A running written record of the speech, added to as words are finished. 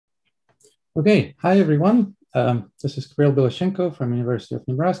Okay, hi everyone. This is Kirill Belashenko from University of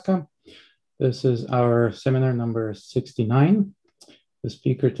Nebraska. This is our seminar number 69. The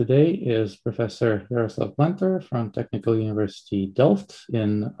speaker today is Professor Yaroslav Blanter from Technical University Delft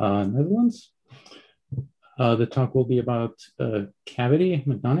in Netherlands. The talk will be about cavity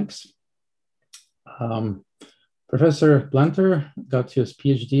magnonics. Professor Blanter got his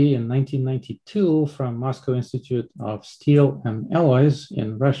PhD in 1992 from Moscow Institute of Steel and Alloys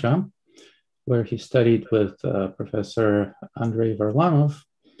in Russia, where he studied with Professor Andrei Varlamov.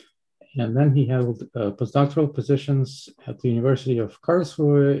 And then he held postdoctoral positions at the University of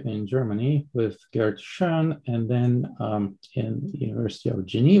Karlsruhe in Germany with Gerd Schoen, and then in the University of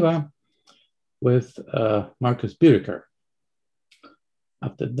Geneva with Markus Büriker.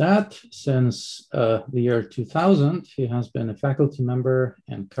 After that, since the year 2000, he has been a faculty member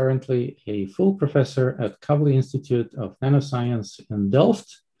and currently a full professor at Kavli Institute of Nanoscience in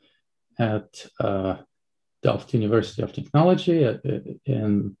Delft, at Delft University of Technology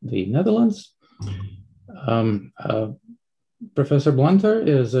in the Netherlands. Professor Blanter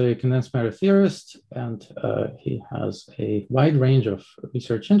is a condensed matter theorist, and he has a wide range of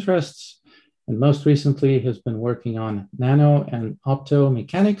research interests. And most recently, he has been working on nano and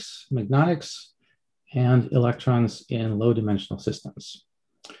optomechanics, magnonics, and electrons in low-dimensional systems.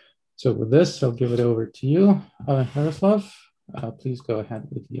 So with this, I'll give it over to you, Yaroslav. Please go ahead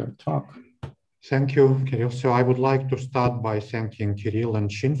with your talk. Thank you, Kirill. So I would like to start by thanking Kirill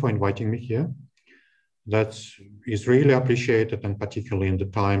and Shin for inviting me here. That is really appreciated, and particularly in the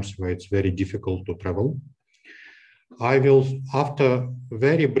times where it's very difficult to travel. I will, after a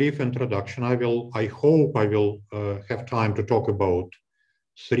very brief introduction, I hope I will have time to talk about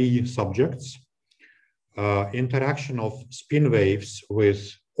three subjects. Interaction of spin waves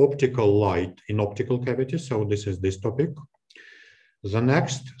with optical light in optical cavities. So this is this topic. The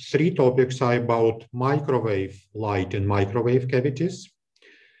next three topics are about microwave light in microwave cavities.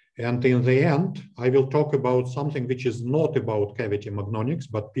 And in the end, I will talk about something which is not about cavity magnonics,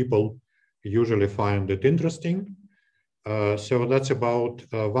 but people usually find it interesting. So that's about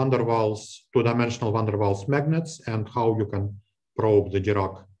van der Waals, two-dimensional van der Waals magnets, and how you can probe the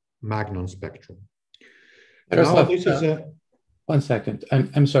Dirac magnon spectrum. Now, this is one second.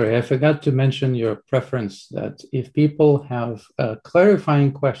 I'm sorry, I forgot to mention your preference that if people have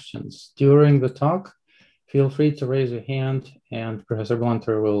clarifying questions during the talk, feel free to raise your hand and Professor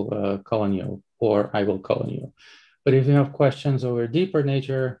Blanter will call on you, or I will call on you. But if you have questions of a deeper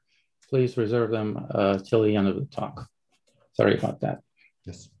nature, please reserve them till the end of the talk. Sorry about that.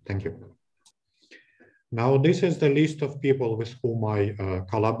 Yes, thank you. Now, this is the list of people with whom I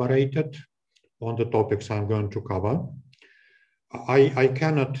collaborated on the topics I'm going to cover. I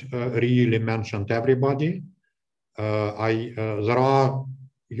cannot really mention everybody. You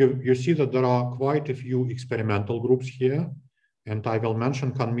see that there are quite a few experimental groups here, and I will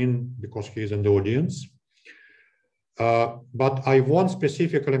mention Kanmin because he is in the audience. But I won't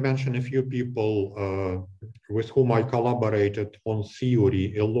specifically mention a few people with whom I collaborated on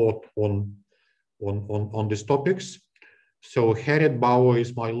theory a lot on these topics. So Gerrit Bauer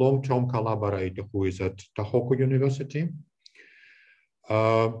is my long-term collaborator who is at Tohoku University.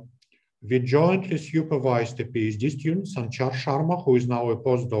 We jointly supervised a PhD student, Sanchar Sharma, who is now a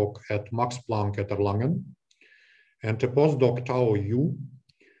postdoc at Max Planck at Erlangen, and a postdoc Tao Yu,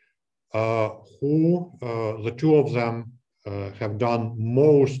 who the two of them have done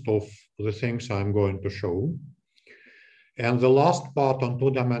most of the things I'm going to show. And the last part on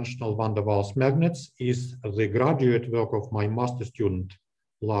two-dimensional van der Waals magnets is the graduate work of my master student,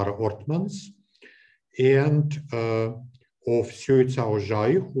 Lara Ortmans, and of Xuezhao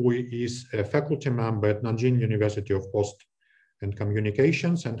Zhai, who is a faculty member at Nanjing University of Post and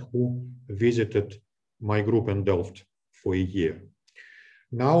Communications and who visited my group in Delft for a year.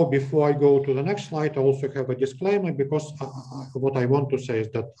 Now, before I go to the next slide, I also have a disclaimer because what I want to say is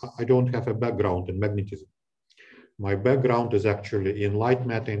that I don't have a background in magnetism. My background is actually in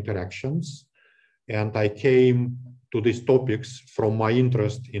light-matter interactions, and I came to these topics from my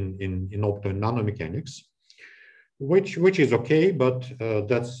interest in opto and nanomechanics, which is okay, but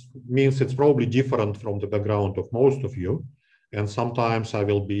that means it's probably different from the background of most of you. And sometimes I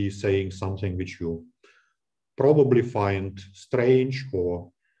will be saying something which you probably find strange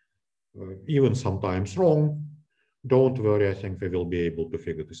or even sometimes wrong. Don't worry, I think we will be able to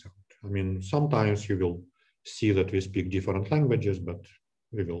figure this out. I mean, sometimes you will see that we speak different languages, but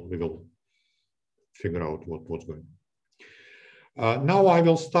we will figure out what's going on. Now I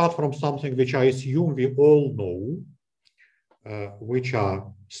will start from something which I assume we all know, which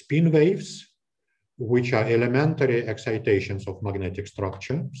are spin waves, which are elementary excitations of magnetic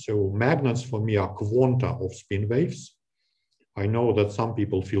structure. So magnons for me are quanta of spin waves. I know that some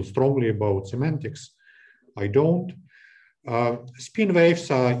people feel strongly about semantics. I don't. Spin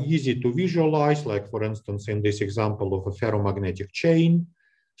waves are easy to visualize, like for instance, in this example of a ferromagnetic chain.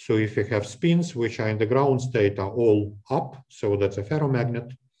 So if you have spins which are in the ground state are all up, so that's a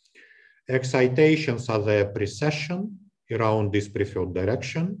ferromagnet. Excitations are their precession around this preferred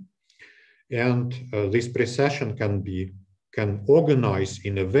direction. And this precession can organize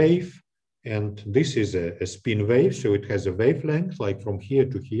in a wave. And this is a spin wave, so it has a wavelength like from here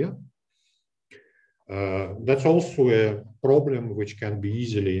to here. That's also a problem which can be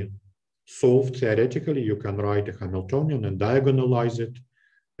easily solved theoretically. You can write a Hamiltonian and diagonalize it.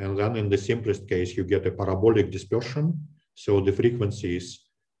 And then in the simplest case, you get a parabolic dispersion. So the frequency is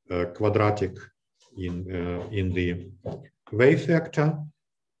quadratic in the wave vector.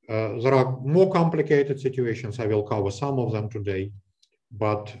 There are more complicated situations. I will cover some of them today,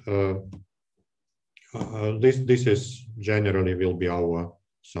 but this is generally will be our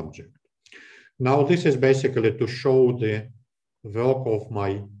subject. Now, this is basically to show the work of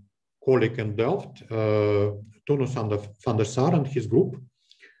my colleague in Delft, Tunus van der Sar and his group.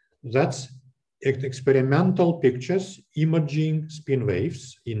 That's experimental pictures imaging spin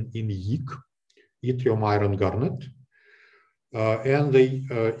waves in YIG, yttrium iron garnet. And they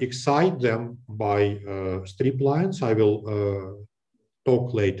excite them by strip lines. I will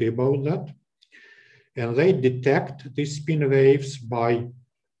talk later about that. And they detect these spin waves by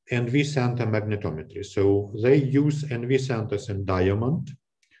NV center magnetometry. So they use NV centers in diamond.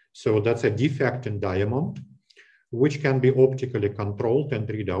 So that's a defect in diamond, which can be optically controlled and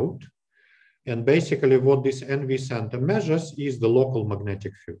read out. And basically what this NV center measures is the local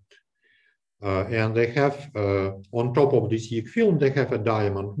magnetic field. And they have, on top of this YIG film, they have a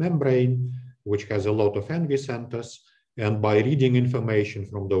diamond membrane, which has a lot of NV centers. And by reading information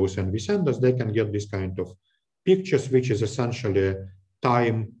from those NV centers, they can get this kind of pictures, which is essentially a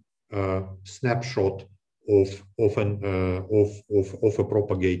time snapshot of a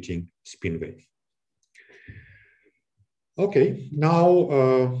propagating spin wave. Okay,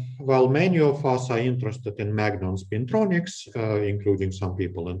 now, well, many of us are interested in Magnon spintronics, including some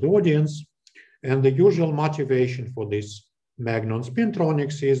people in the audience. And the usual motivation for this Magnon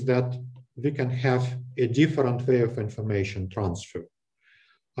spintronics is that we can have a different way of information transfer.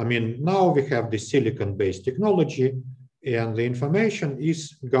 I mean, now we have the silicon-based technology, and the information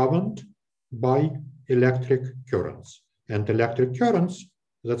is governed by electric currents. And electric currents,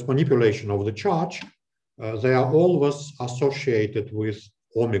 that's manipulation of the charge, they are always associated with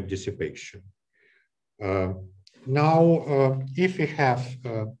ohmic dissipation. Now, if we have,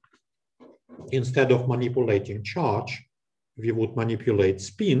 instead of manipulating charge, we would manipulate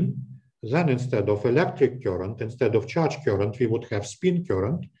spin, then instead of electric current, instead of charge current, we would have spin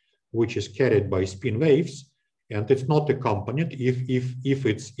current, which is carried by spin waves. And it's not accompanied, if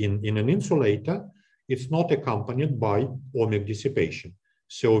it's in an insulator, it's not accompanied by ohmic dissipation.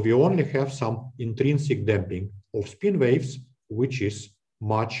 So we only have some intrinsic damping of spin waves, which is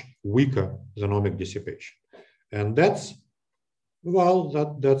much weaker than ohmic dissipation. And that's, well,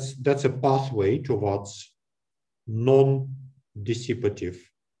 that's a pathway towards non-dissipative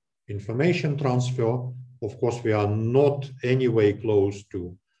information transfer. Of course, we are not anyway close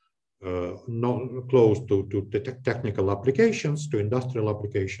to the technical applications, to industrial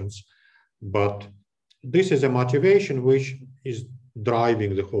applications, but this is a motivation which is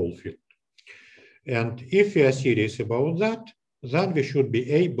driving the whole field. And if we are serious about that, then we should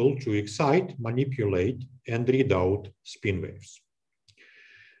be able to excite, manipulate, and read out spin waves.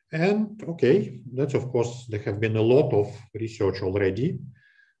 And okay, that's of course, there have been a lot of research already.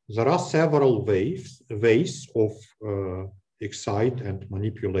 There are several ways of excite and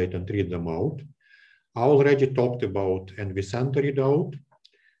manipulate and read them out. I already talked about NV center readout.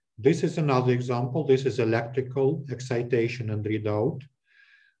 This is another example. This is electrical excitation and readout.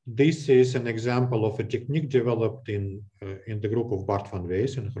 This is an example of a technique developed in the group of Bart van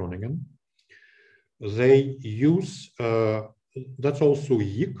Wees in Groningen. They use, that's also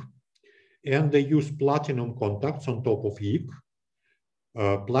YIG, and they use platinum contacts on top of YIG.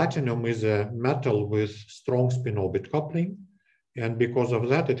 Platinum is a metal with strong spin-orbit coupling, and because of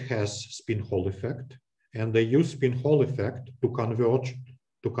that, it has spin-Hall effect. And they use spin-Hall effect to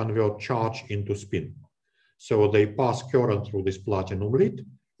convert charge into spin. So they pass current through this platinum lead,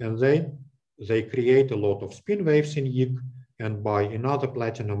 and they create a lot of spin waves in YIG, and by another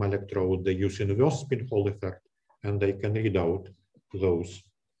platinum electrode, they use inverse spin-Hall effect, and they can read out those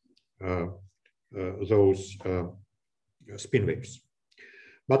spin waves.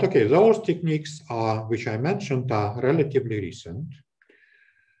 But okay, those techniques are, which I mentioned, are relatively recent.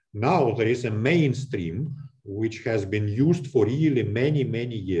 Now there is a mainstream which has been used for really many,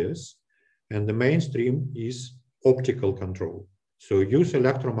 many years. And the mainstream is optical control. So use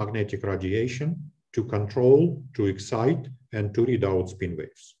electromagnetic radiation to control, to excite, and to read out spin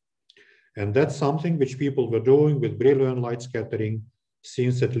waves. And that's something which people were doing with Brillouin light scattering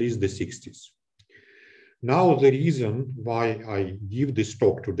since at least the 60s. Now the reason why I give this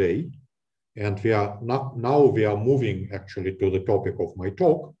talk today, and now we are moving actually to the topic of my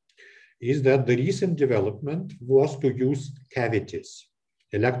talk, is that the recent development was to use cavities,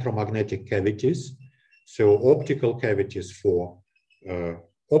 electromagnetic cavities, so optical cavities for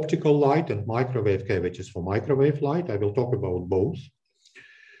optical light and microwave cavities for microwave light. I will talk about both.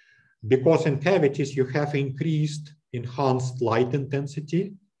 Because in cavities you have increased enhanced light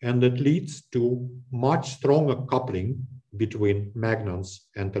intensity, and it leads to much stronger coupling between magnons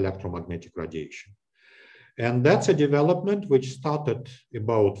and electromagnetic radiation. And that's a development which started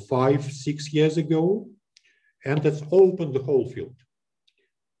about 5-6 years ago, and it's opened the whole field.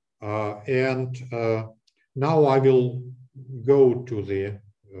 Now I will go to the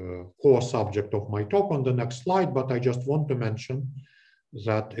core subject of my talk on the next slide, but I just want to mention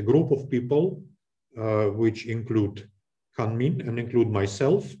that a group of people, which include Kanmin and include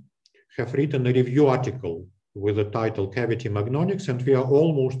myself, have written a review article with the title Cavity Magnonics, and we are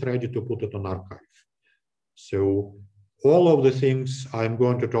almost ready to put it on archive. So all of the things I'm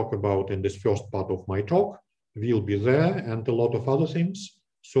going to talk about in this first part of my talk will be there, and a lot of other things.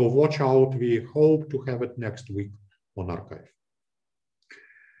 So watch out, we hope to have it next week on archive.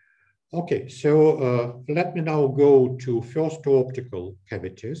 Okay, so let me now go to first to optical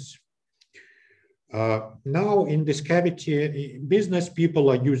cavities. Now in this cavity, business people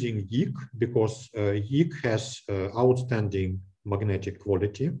are using YIG because YIG has outstanding magnetic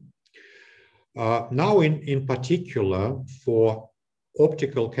quality. Now in particular for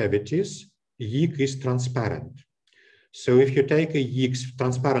optical cavities, YIG is transparent. So if you take a YIG,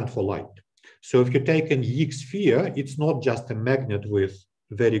 transparent for light. So if you take an YIG sphere, it's not just a magnet with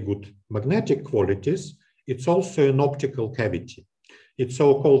very good magnetic qualities, it's also an optical cavity. It's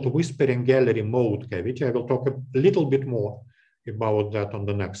so-called whispering gallery mode cavity. I will talk a little bit more about that on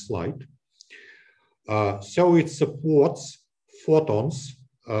the next slide. So it supports photons,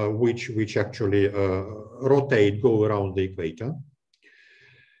 which actually rotate, go around the equator.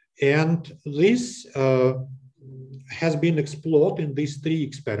 And this has been explored in these 3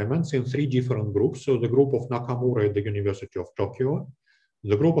 experiments in 3 different groups. So the group of Nakamura at the University of Tokyo,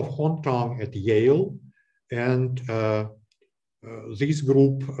 the group of Hontang at Yale, and this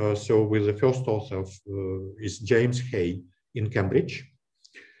group, so with the first author is James Hay in Cambridge.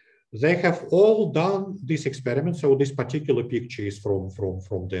 They have all done this experiment. So this particular picture is from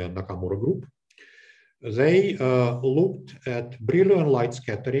the Nakamura group. They looked at Brillouin light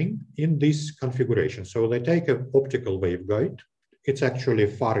scattering in this configuration. So they take an optical waveguide. It's actually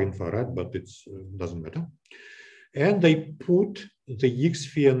far infrared, but it doesn't matter. And they put the YIG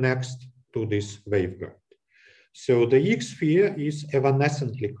sphere next to this waveguide. So the YIG sphere is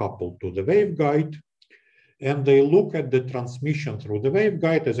evanescently coupled to the waveguide, and they look at the transmission through the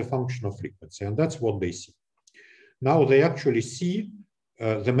waveguide as a function of frequency, and that's what they see. Now they actually see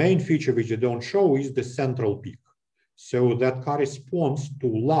the main feature which they don't show is the central peak. So that corresponds to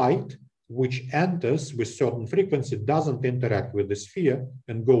light which enters with certain frequency, doesn't interact with the sphere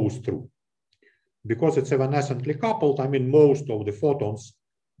and goes through. Because it's evanescently coupled, I mean, most of the photons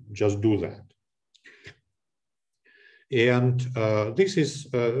just do that. And this is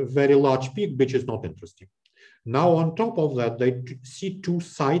a very large peak, which is not interesting. Now, on top of that, they see 2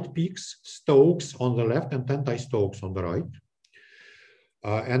 side peaks, Stokes on the left and anti-Stokes on the right.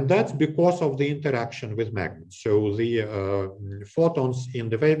 And that's because of the interaction with magnets. So the photons in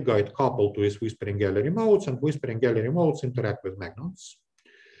the waveguide couple to these whispering gallery modes, and whispering gallery modes interact with magnons.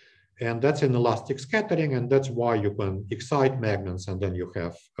 And that's an elastic scattering, and that's why you can excite magnons, and then you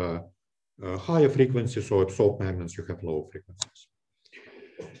have higher frequencies, or absorb magnons, you have lower frequencies.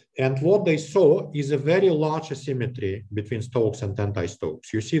 And what they saw is a very large asymmetry between Stokes and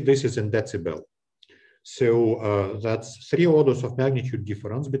anti-Stokes. You see, this is in decibel. So that's 3 orders of magnitude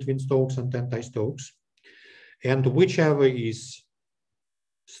difference between Stokes and anti-Stokes. And whichever is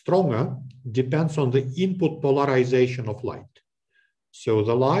stronger depends on the input polarization of light. So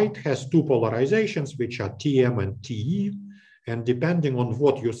the light has 2 polarizations, which are TM and TE. And depending on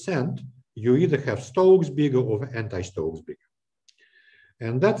what you send, you either have Stokes bigger or anti-Stokes bigger.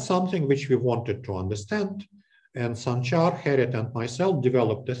 And that's something which we wanted to understand. And Sanchar, Harriet, and myself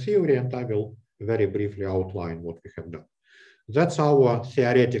developed a theory, and I will very briefly outline what we have done. That's our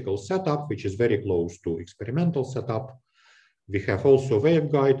theoretical setup, which is very close to experimental setup. We have also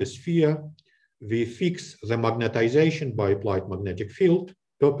waveguide, a sphere. We fix the magnetization by applied magnetic field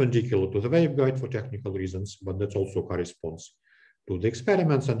perpendicular to the waveguide for technical reasons, but that also corresponds to the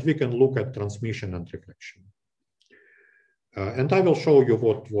experiments, and we can look at transmission and reflection. And I will show you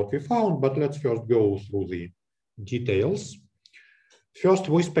what we found, but let's first go through the details. First,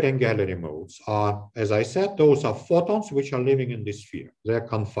 whispering gallery modes are, as I said, those are photons which are living in this sphere. They're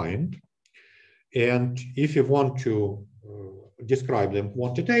confined. And if you want to describe them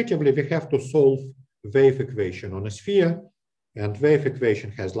quantitatively, we have to solve wave equation on a sphere. And wave equation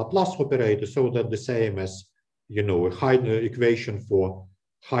has Laplace operator, so that the same as, you know, a equation for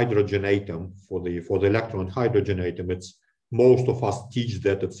hydrogen atom, for the electron hydrogen atom. It's most of us teach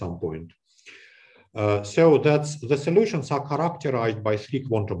that at some point. So that's the solutions are characterized by 3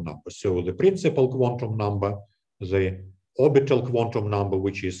 quantum numbers. So the principal quantum number, the orbital quantum number,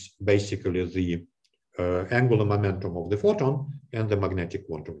 which is basically the angular momentum of the photon, and the magnetic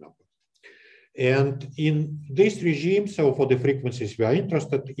quantum number. And in this regime, so for the frequencies we are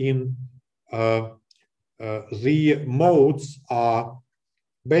interested in, the modes are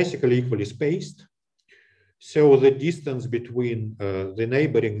basically equally spaced. So the distance between the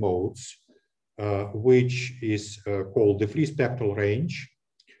neighboring modes, which is called the free spectral range,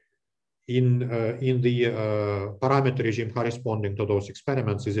 in the parameter regime corresponding to those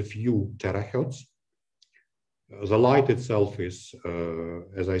experiments, is a few terahertz. The light itself is,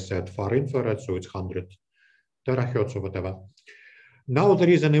 as I said, far infrared, so it's 100 terahertz or whatever. Now there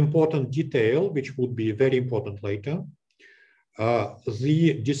is an important detail, which would be very important later.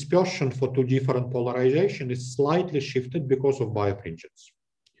 The dispersion for 2 different polarization is slightly shifted because of birefringence.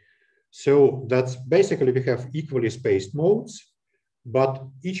 So that's basically we have equally spaced modes, but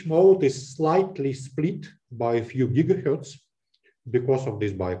each mode is slightly split by a few gigahertz because of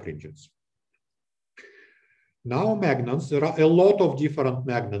this birefringence. Now magnons, there are a lot of different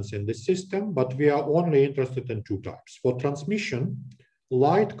magnons in the system, but we are only interested in 2 types. For transmission,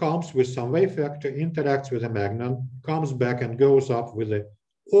 light comes with some wave vector, interacts with a magnon, comes back and goes up with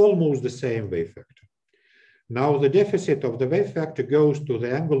almost the same wave vector. Now the deficit of the wave vector goes to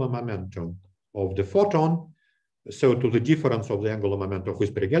the angular momentum of the photon, so to the difference of the angular momentum of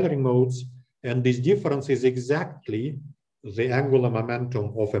whispering gallery modes, and this difference is exactly the angular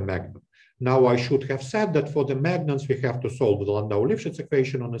momentum of a magnon. Now I should have said that for the magnons we have to solve the Landau-Lifshitz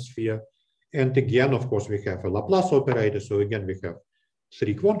equation on a sphere, and again, of course, we have a Laplace operator, so again we have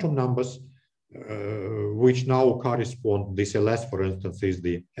 3 quantum numbers, which now correspond, this LS, for instance, is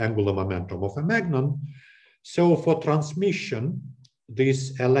the angular momentum of a magnon. So for transmission,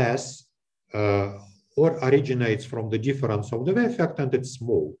 this LS originates from the difference of the wave vector, and it's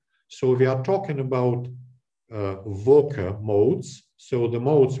small. So we are talking about Walker modes, so the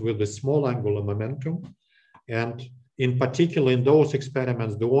modes with the small angular momentum. And in particular, in those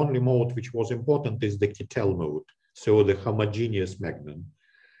experiments, the only mode which was important is the Kittel mode, so the homogeneous magnon.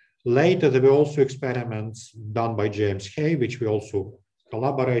 Later, there were also experiments done by James Hay, which we also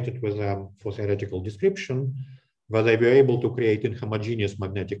collaborated with them for theoretical description, where they were able to create a homogeneous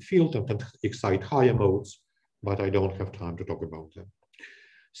magnetic field and excite higher modes, but I don't have time to talk about them.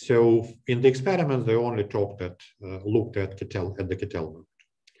 So in the experiments, they only looked at the Kittel mode.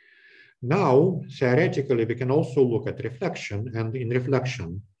 Now, theoretically, we can also look at reflection, and in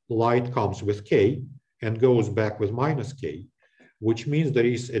reflection, light comes with K and goes back with minus K, which means there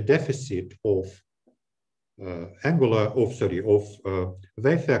is a deficit of wave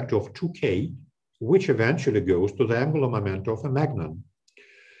vector of 2K, which eventually goes to the angular momentum of a magnon.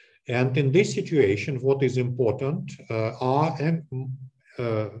 And in this situation, what is important are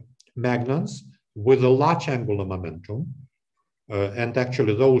magnons with a large angular momentum. And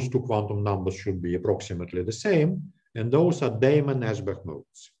actually, those 2 quantum numbers should be approximately the same. And those are Damon-Ashbach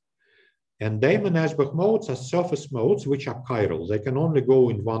modes. And Damon-Ashbach modes are surface modes which are chiral. They can only go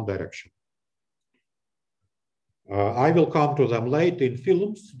in one direction. I will come to them later in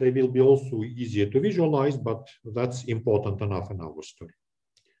films. They will be also easier to visualize, but that's important enough in our story.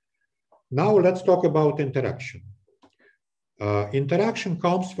 Now let's talk about interaction. Interaction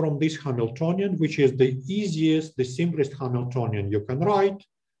comes from this Hamiltonian, which is the easiest, the simplest Hamiltonian you can write.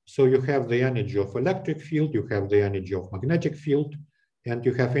 So you have the energy of electric field, you have the energy of magnetic field, and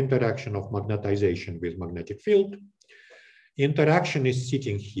you have interaction of magnetization with magnetic field. Interaction is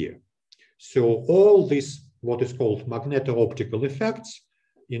sitting here. So all this, what is called magneto-optical effects,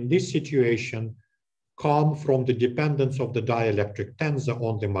 in this situation, come from the dependence of the dielectric tensor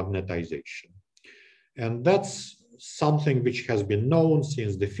on the magnetization. And that's something which has been known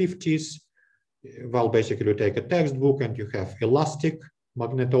since the 50s. well, basically you take a textbook and you have elastic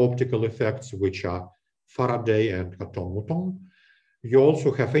magneto-optical effects, which are Faraday and Hatton-Mouton. You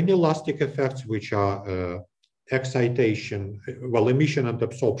also have inelastic effects, which are excitation, well, emission and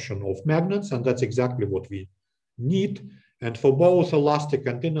absorption of magnets, and that's exactly what we need. And for both elastic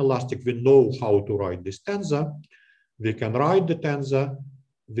and inelastic, we know how to write this tensor. We can write the tensor,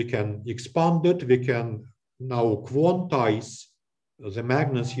 we can expand it, we can now quantize the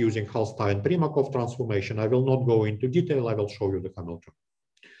magnets using Hallstein-Primakov transformation. I will not go into detail, I will show you the Hamiltonian.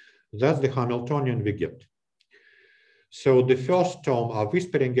 That's the Hamiltonian we get. So the first term are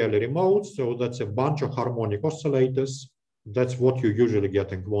whispering gallery modes. So that's a bunch of harmonic oscillators. That's what you usually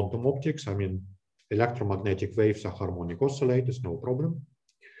get in quantum optics. I mean, electromagnetic waves are harmonic oscillators, no problem.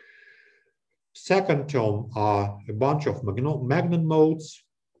 Second term are a bunch of magnon modes.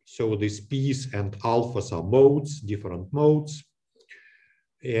 So these P's and alphas are modes, different modes.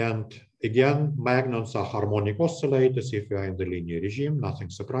 And again, magnons are harmonic oscillators if we are in the linear regime, nothing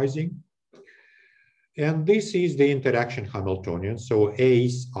surprising. And this is the interaction Hamiltonian. So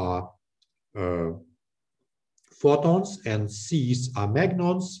A's are photons and C's are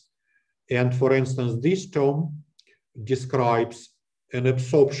magnons. And for instance, this term describes an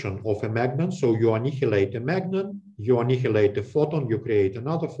absorption of a magnon. So you annihilate a magnon, you annihilate a photon, you create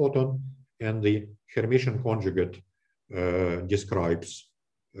another photon, and the Hermitian conjugate describes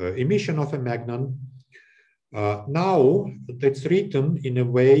emission of a magnon. Now that's written in a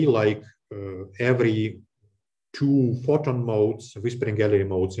way like every two photon modes, whispering gallery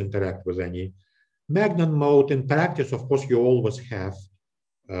modes, interact with any magnon mode. In practice, of course, you always have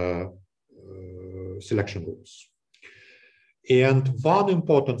selection rules. And one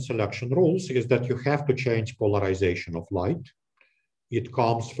important selection rule is that you have to change polarization of light. It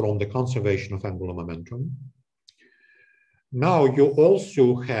comes from the conservation of angular momentum. Now you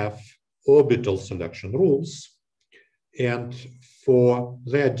also have orbital selection rules, and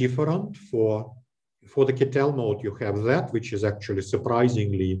they are different. For the Kittel mode, you have that, which is actually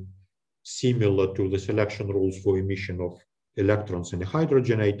surprisingly similar to the selection rules for emission of electrons in a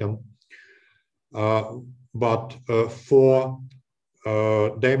hydrogen atom. But for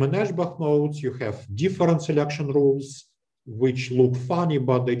Diamond-Ashbach modes, you have different selection rules, which look funny,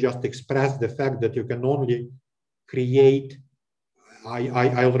 but they just express the fact that you can only create.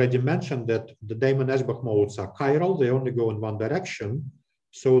 I already mentioned that the Diamond-Ashbach modes are chiral, they only go in one direction.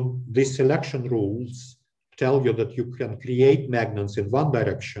 So these selection rules tell you that you can create magnons in one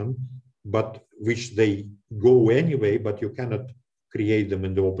direction, but which they go anyway, but you cannot create them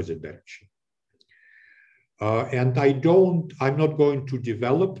in the opposite direction. And I'm not going to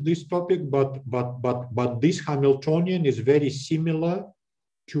develop this topic, but this Hamiltonian is very similar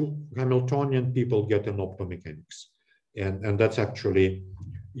to Hamiltonian people get in optomechanics. And that's actually,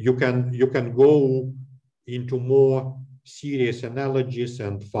 you can go into more serious analogies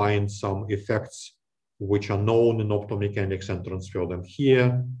and find some effects which are known in optomechanics and transfer them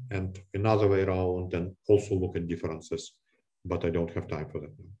here and another way around, and also look at differences, but I don't have time for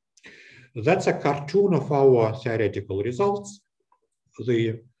that now. That's a cartoon of our theoretical results.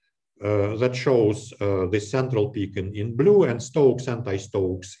 That shows the central peak in blue and Stokes,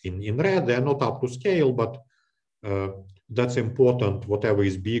 anti-Stokes in red. They're not up to scale, but that's important. Whatever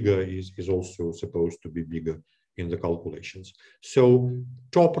is bigger is also supposed to be bigger in the calculations. So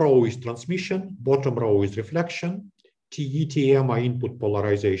top row is transmission, bottom row is reflection. TE, TM are input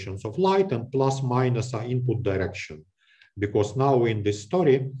polarizations of light, and plus minus are input direction. Because now in this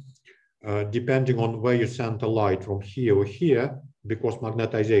story, depending on where you send the light from here or here, because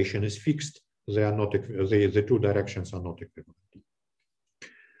magnetization is fixed, they are not, the two directions are not equivalent.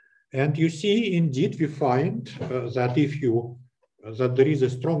 And you see, indeed, we find that there is a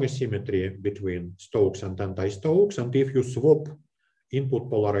strong asymmetry between Stokes and anti-Stokes, and if you swap input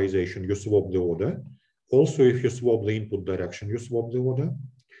polarization, you swap the order. Also, if you swap the input direction, you swap the order.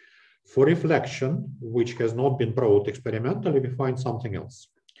 For reflection, which has not been proved experimentally, we find something else.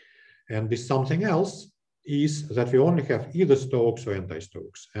 And this something else is that we only have either Stokes or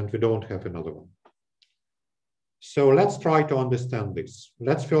anti-Stokes, and we don't have another one. So let's try to understand this.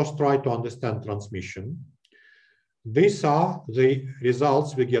 Let's first try to understand transmission. These are the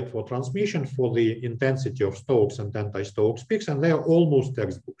results we get for transmission for the intensity of Stokes and anti-Stokes peaks, and they are almost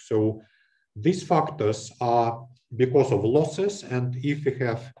textbook. So these factors are because of losses, and if we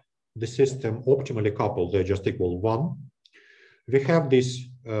have the system optimally coupled, they just equal 1. We have these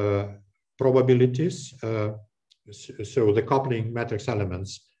probabilities. So the coupling matrix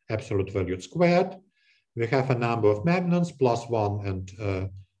elements absolute valued squared. We have a number of magnons plus 1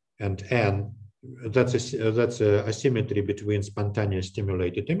 and n. That's a asymmetry between spontaneous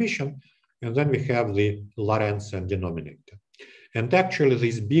stimulated emission. and then we have the Lorentzian denominator. And actually,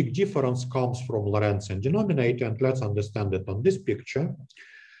 this big difference comes from Lorentzian denominator, and let's understand it on this picture.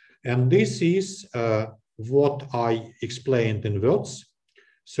 And this is what I explained in words.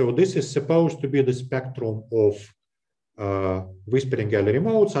 So this is supposed to be the spectrum of whispering gallery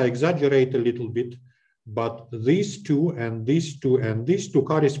modes. I exaggerate a little bit, but these two and these two and these two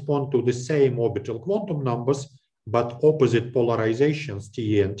correspond to the same orbital quantum numbers, but opposite polarizations,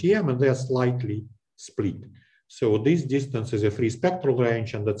 TE and TM, and they're slightly split. So this distance is a free spectral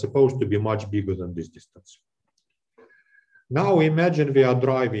range, and that's supposed to be much bigger than this distance. Now imagine we are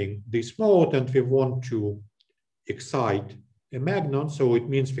driving this mode and we want to excite a magnon. So it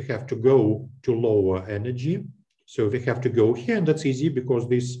means we have to go to lower energy. So we have to go here, and that's easy because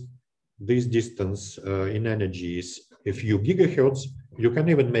this distance in energy is a few gigahertz. You can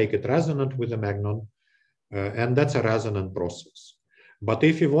even make it resonant with a magnon, and that's a resonant process. But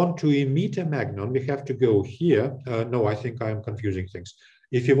if you want to emit a magnon, we have to go here. No, I think I am confusing things.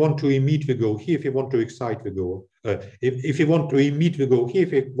 If you want to emit, we go here. If you want to excite, we go. If you want to emit, we go here.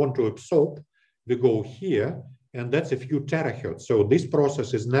 If you want to absorb, we go here. And that's a few terahertz. So this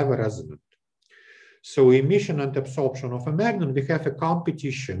process is never resonant. So emission and absorption of a magnon, we have a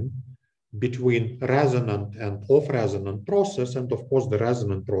competition between resonant and off-resonant process. And of course, the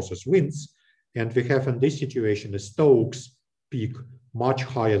resonant process wins. And we have in this situation a Stokes peak much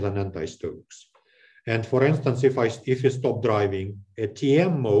higher than anti-Stokes. And for instance, if you stop driving a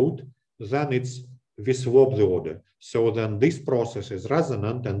TM mode, then we swap the order. So then this process is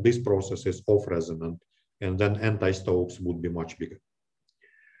resonant and this process is off-resonant. And then anti-Stokes would be much bigger.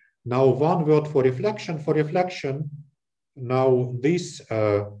 Now, one word for reflection. For reflection, now this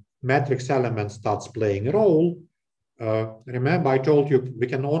matrix element starts playing a role. Remember, I told you we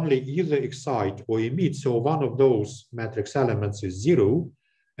can only either excite or emit. So one of those matrix elements is 0.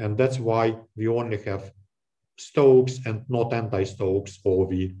 And that's why we only have Stokes and not anti-Stokes, or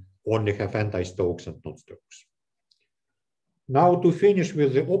we only have anti-Stokes and not Stokes. Now, to finish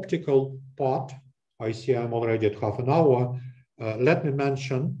with the optical part, I see I'm already at half an hour. Let me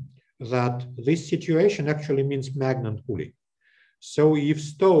mention that this situation actually means magnon cooling. So if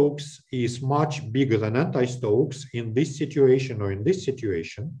Stokes is much bigger than anti-Stokes in this situation or in this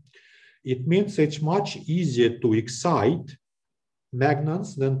situation, it means it's much easier to excite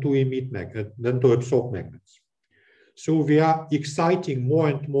magnons than to emit than to absorb magnons. So we are exciting more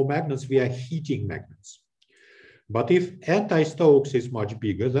and more magnons, we are heating magnons. But if anti-Stokes is much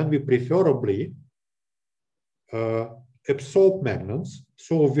bigger, then we preferably absorb magnons,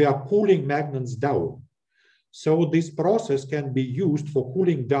 so we are cooling magnons down. So this process can be used for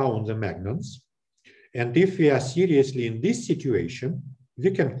cooling down the magnons. And if we are seriously in this situation,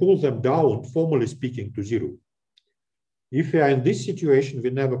 we can cool them down, formally speaking, to 0. If we are in this situation, we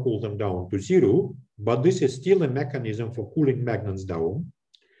never cool them down to 0, but this is still a mechanism for cooling magnons down.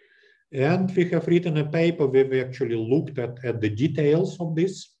 And we have written a paper where we actually looked at the details of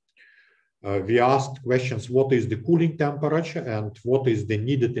this. We asked questions, what is the cooling temperature and what is the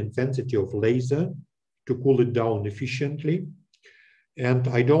needed intensity of laser to cool it down efficiently. And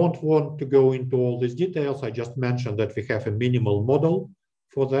I don't want to go into all these details. I just mentioned that we have a minimal model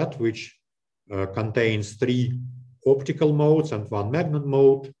for that, which contains 3 optical modes and 1 magnon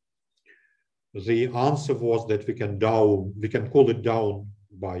mode. The answer was that we can cool it down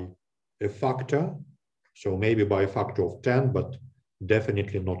by a factor. So maybe by a factor of 10, but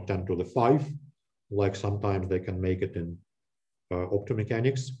definitely not 10 to the 5, like sometimes they can make it in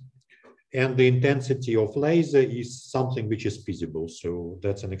optomechanics. And the intensity of laser is something which is feasible. So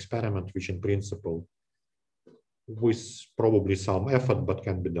that's an experiment which in principle, with probably some effort, but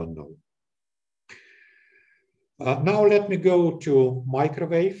can be done now. Now let me go to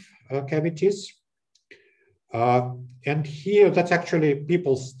microwave cavities. And here, that's actually,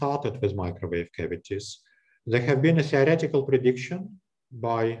 people started with microwave cavities. There have been a theoretical prediction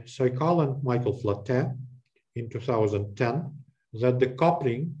by Soikal and Michael Flatte in 2010 that the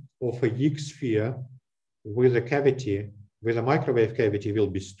coupling of a Higgs sphere with a cavity, with a microwave cavity, will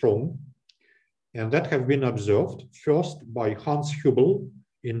be strong. And that have been observed first by Hans Hubel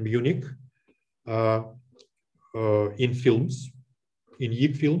in Munich in films, in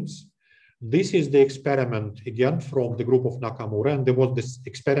Higgs films. This is the experiment, again, from the group of Nakamura. And there was this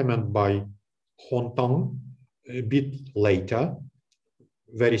experiment by Hontang a bit later,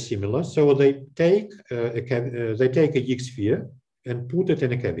 very similar. So they take a Higgs sphere and put it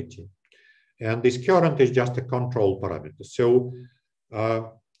in a cavity. And this current is just a control parameter. So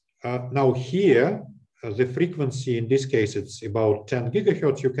now here, the frequency, in this case, it's about 10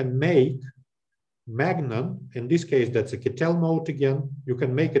 gigahertz. You can make magnon, in this case, that's a Kittel mode again, you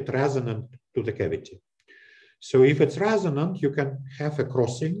can make it resonant to the cavity. So if it's resonant, you can have a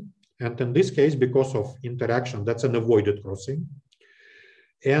crossing. And in this case, because of interaction, that's an avoided crossing.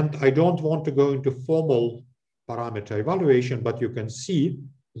 And I don't want to go into formal parameter evaluation, but you can see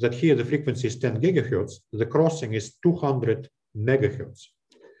that here the frequency is 10 gigahertz, the crossing is 200 megahertz.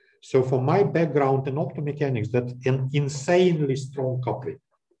 So for my background in optomechanics, that's an insanely strong coupling.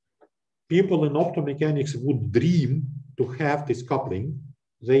 People in optomechanics would dream to have this coupling.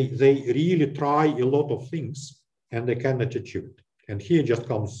 They really try a lot of things and they cannot achieve it. And here it just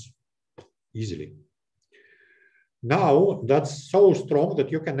comes easily. Now that's so strong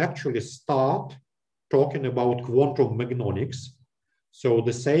that you can actually start talking about quantum magnonics. So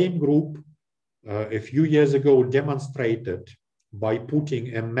the same group a few years ago demonstrated by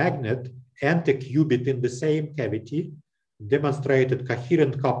putting a magnet and a qubit in the same cavity, demonstrated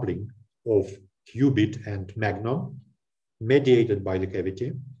coherent coupling of qubit and magnon mediated by the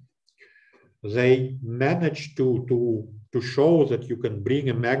cavity. They managed to show that you can bring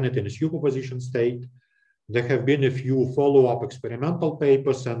a magnet in a superposition state. There have been a few follow-up experimental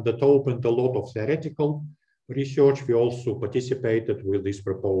papers, and that opened a lot of theoretical research. We also participated with this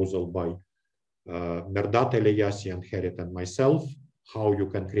proposal by Merdat Eliassi and Herit and myself, how you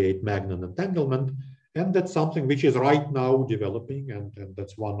can create magnon entanglement. And that's something which is right now developing, and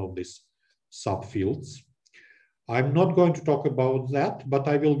that's one of these subfields. I'm not going to talk about that, but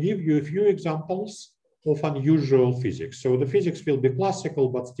I will give you a few examples of unusual physics. So the physics will be classical,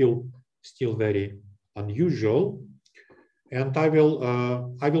 but still very unusual. And I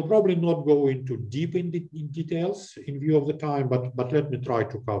will probably not go into deep in details in view of the time, but let me try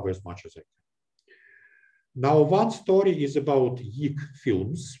to cover as much as I can. Now, one story is about YIG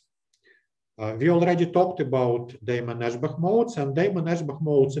films. We already talked about Damon-Ashbach modes, and Damon-Ashbach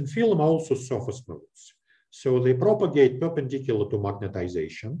modes in film are also surface modes. So they propagate perpendicular to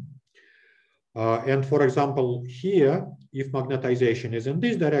magnetization. And for example, here, if magnetization is in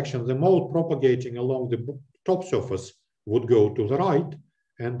this direction, the mode propagating along the top surface would go to the right,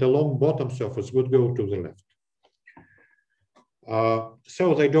 and along bottom surface would go to the left.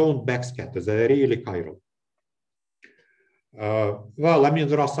 So they don't backscatter, they're really chiral. Well, I mean,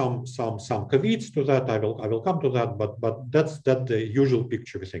 there are some caveats to that. I will come to that, but that's the usual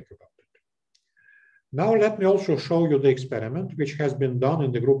picture we think about it. Now let me also show you the experiment which has been done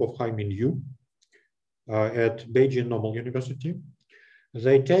in the group of Haimin Yu at Beijing Normal University.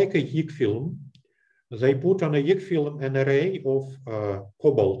 They take a YIG film. They put on a YIG film an array of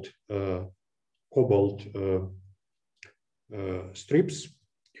cobalt strips.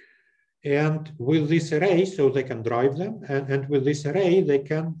 And with this array, so they can drive them, and with this array, they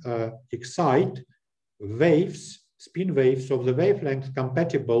can excite waves, spin waves of the wavelength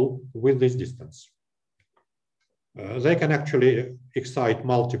compatible with this distance. They can actually excite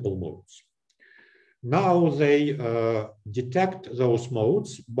multiple modes. Now they detect those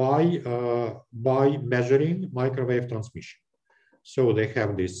modes by measuring microwave transmission. So they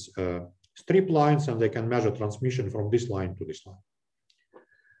have these strip lines, and they can measure transmission from this line to this line.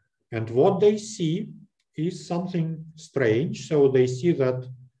 And what they see is something strange. So they see that,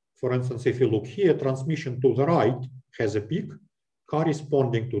 for instance, if you look here, transmission to the right has a peak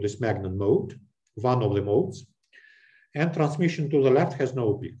corresponding to this magnon mode, one of the modes, and transmission to the left has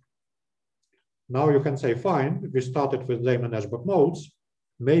no peak. Now you can say, fine, we started with Damon-Ashbach modes.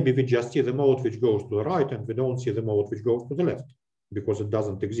 Maybe we just see the mode which goes to the right, and we don't see the mode which goes to the left, because it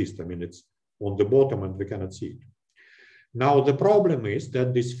doesn't exist. I mean, it's on the bottom and we cannot see it. Now, the problem is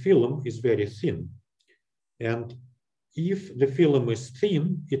that this film is very thin. And if the film is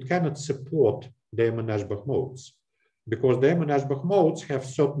thin, it cannot support Damon-Ashbach modes, because Damon-Ashbach modes have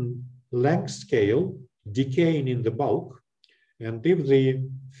certain length scale decaying in the bulk. And if the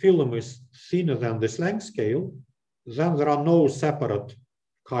film is thinner than this length scale, then there are no separate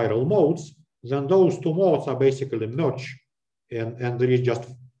chiral modes. Then those two modes are basically merged. And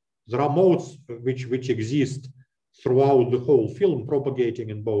there are modes which exist throughout the whole film, propagating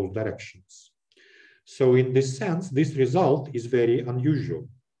in both directions. So in this sense, this result is very unusual,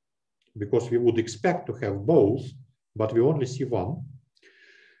 because we would expect to have both, but we only see one.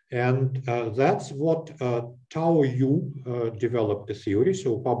 And that's what Tao Yu developed the theory,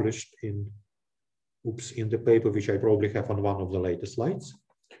 so published in the paper, which I probably have on one of the later slides,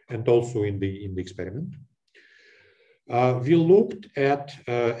 and also in the experiment. We looked at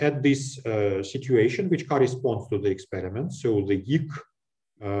this situation, which corresponds to the experiment. So the YIG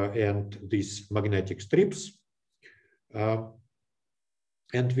and these magnetic strips.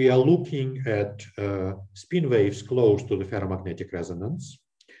 And we are looking at spin waves close to the ferromagnetic resonance.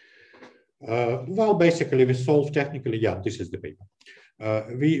 Well, basically, we solve technically, yeah, this is the paper.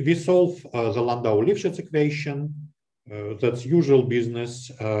 We solve the Landau-Lifshitz equation, that's usual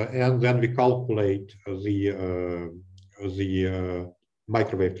business, and then we calculate the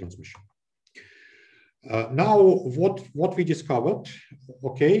microwave transmission. Now, what we discovered,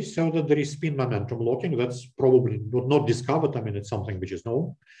 okay, so that there is spin momentum locking. That's probably not discovered. I mean, it's something which is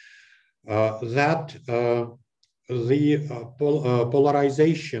known. That the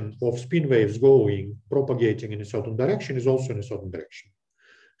polarization of spin waves propagating in a certain direction is also in a certain direction.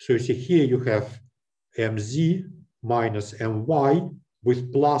 So you see here you have mz minus my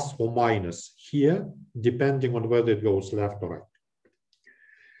with plus or minus here, depending on whether it goes left or right.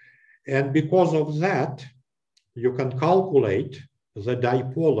 And because of that, you can calculate the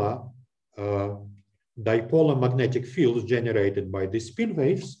dipolar magnetic fields generated by the spin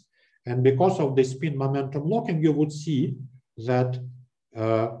waves. And because of the spin momentum locking, you would see that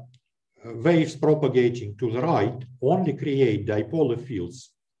waves propagating to the right only create dipolar fields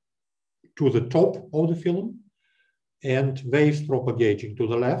to the top of the film, and waves propagating to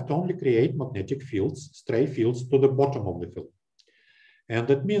the left only create magnetic fields, stray fields, to the bottom of the film. And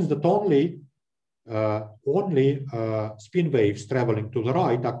that means that only spin waves traveling to the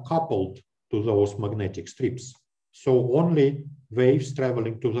right are coupled to those magnetic strips. So only waves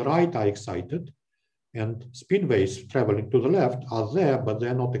traveling to the right are excited, and spin waves traveling to the left are there, but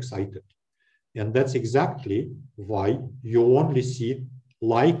they're not excited. And that's exactly why you only see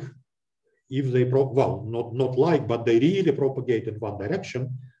like, if they, well, not like, but they really propagate in one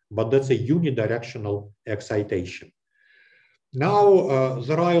direction, but that's a unidirectional excitation. Now,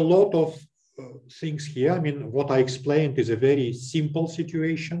 there are a lot of things here. I mean, what I explained is a very simple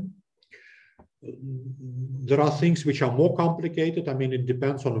situation. There are things which are more complicated. I mean, it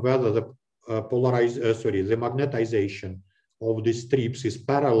depends on whether the the magnetization of the strips is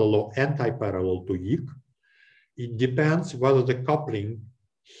parallel or anti-parallel to Yick. It depends whether the coupling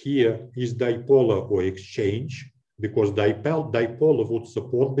here is dipolar or exchange, because dipolar would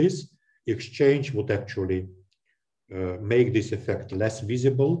support this. Exchange would actually make this effect less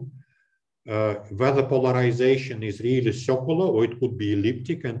visible. Whether polarization is really circular or it could be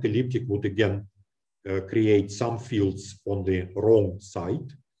elliptic, and elliptic would again create some fields on the wrong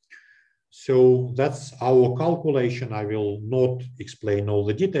side. So that's our calculation. I will not explain all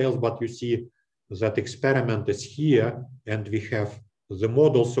the details, but you see that experiment is here, and we have the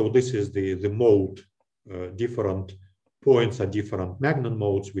model. So this is the mode. Different points are different magnon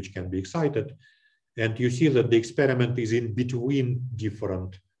modes which can be excited. And you see that the experiment is in between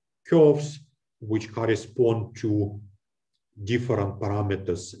different curves which correspond to different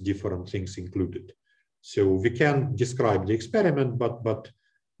parameters, different things included. So we can describe the experiment, but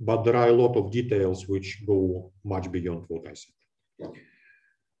there are a lot of details which go much beyond what I said.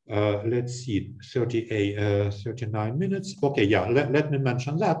 Let's see, 39 minutes. Okay, yeah, let me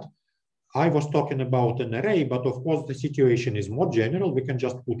mention that. I was talking about an array, but of course the situation is more general. We can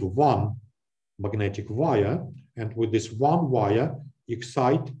just put one magnetic wire, and with this one wire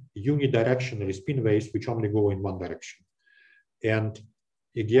excite unidirectionally spin waves which only go in one direction. And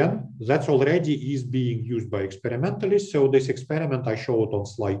again, that's already is being used by experimentalists. So this experiment I showed on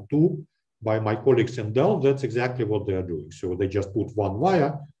slide 2 by my colleagues in Dell, that's exactly what they are doing. So they just put one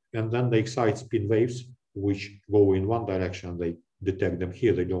wire and then they excite spin waves which go in one direction. They detect them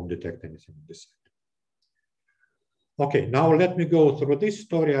here. They don't detect anything on this side. Okay, now let me go through this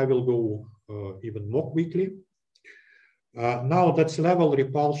story. I will go even more quickly. Now that's level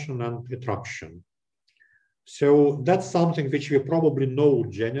repulsion and attraction. So that's something which we probably know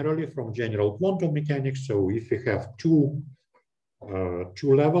generally from general quantum mechanics. So if we have two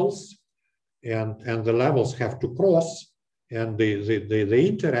levels and the levels have to cross and they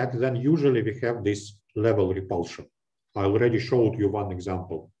interact, then usually we have this level repulsion. I already showed you one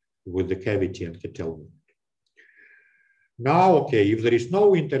example with the cavity and Kittel. Now, okay, if there is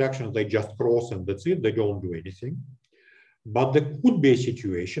no interaction, they just cross and that's it, they don't do anything. But there could be a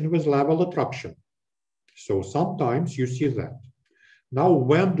situation with level attraction. So sometimes you see that. Now,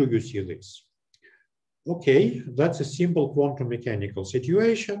 when do you see this? Okay, that's a simple quantum mechanical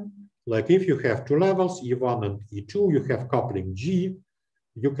situation. Like if you have two levels, E1 and E2, you have coupling G.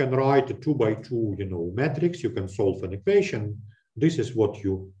 You can write a 2 by 2, matrix. You can solve an equation. This is what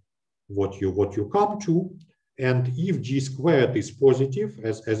you come to. And if G squared is positive,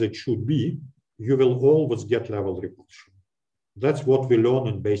 as it should be, you will always get level repulsion. That's what we learn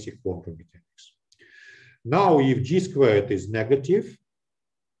in basic quantum mechanics. Now, if G squared is negative,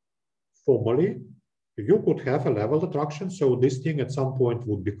 formally, you could have a level attraction. So this thing at some point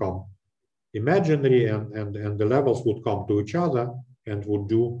would become imaginary and the levels would come to each other and would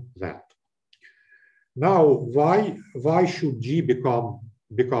do that. Now, why should G become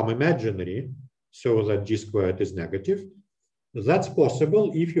imaginary so that G squared is negative? That's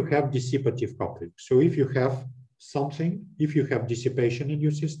possible if you have dissipative coupling. So if you have if you have dissipation in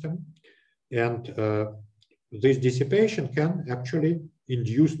your system, and this dissipation can actually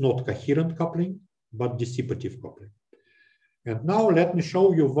induce not coherent coupling, but dissipative coupling. And now let me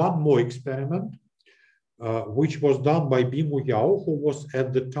show you one more experiment, which was done by Bimu Yao, who was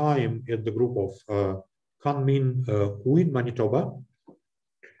at the time at the group of Kanmin Hu in Manitoba.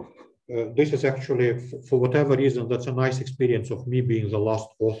 This is actually, for whatever reason, that's a nice experience of me being the last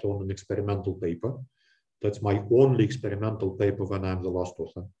author on an experimental paper. That's my only experimental paper when I'm the last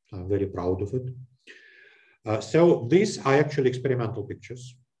author. I'm very proud of it. So these are actually experimental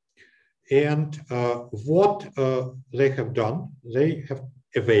pictures. And what they have done, they have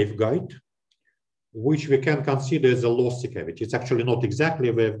a waveguide, which we can consider as a lossy cavity. It's actually not exactly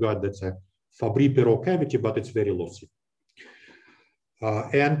a waveguide, that's a Fabry-Perot cavity, but it's very lossy.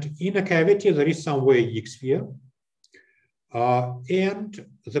 And in a cavity, there is some wave sphere. And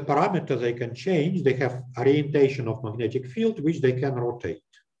the parameter they can change, they have orientation of magnetic field, which they can rotate.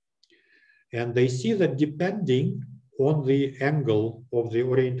 And they see that depending on the angle of the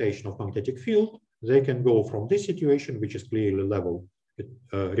orientation of magnetic field, they can go from this situation, which is clearly level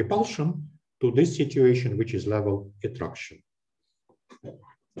repulsion, to this situation, which is level attraction.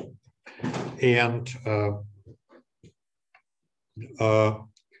 And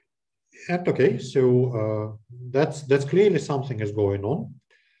okay, so that's clearly something is going on.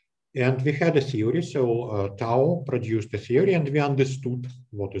 And we had a theory, so Tao produced a theory and we understood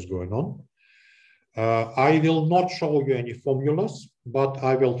what is going on. I will not show you any formulas, but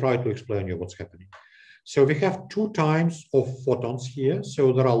I will try to explain you what's happening. So we have two types of photons here.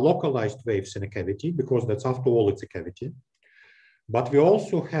 So there are localized waves in a cavity, because that's, after all, it's a cavity. But we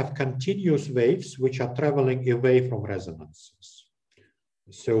also have continuous waves which are traveling away from resonances.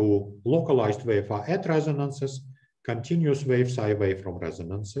 So localized waves are at resonances, continuous waves are away from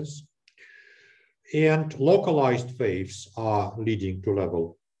resonances. And localized waves are leading to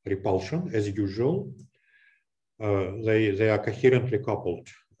level repulsion as usual. They are coherently coupled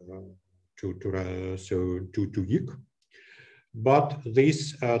to YIG. But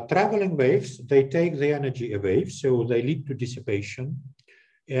these traveling waves, they take the energy away, so they lead to dissipation,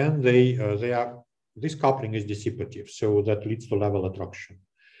 and this coupling is dissipative, so that leads to level attraction.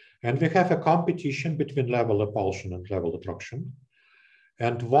 And we have a competition between level repulsion and level attraction.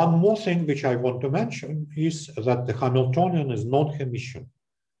 And one more thing which I want to mention is that the Hamiltonian is non-Hermitian,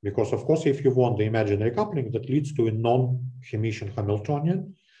 because of course, if you want the imaginary coupling, that leads to a non-Hermitian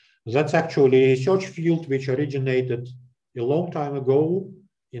Hamiltonian. That's actually a research field which originated a long time ago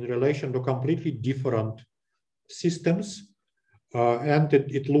in relation to completely different systems. And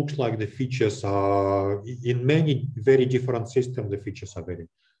it looks like the features are, in many very different systems, the features are very,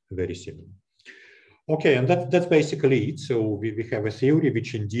 very similar. Okay, and that's basically it. So we have a theory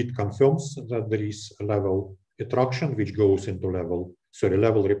which indeed confirms that there is a level attraction which goes into level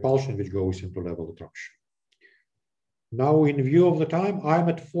repulsion which goes into level attraction. Now, in view of the time, I'm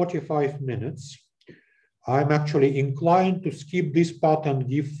at 45 minutes. I'm actually inclined to skip this part and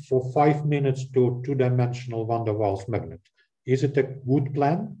give for 5 minutes to two-dimensional van der Waals magnet. Is it a good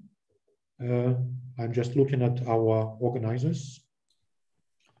plan? I'm just looking at our organizers.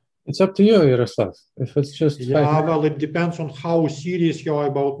 It's up to you, Yaroslav. If it's just 5 minutes. Well, it depends on how serious you are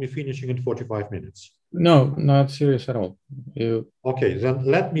about me finishing in 45 minutes. No, not serious at all. Okay, then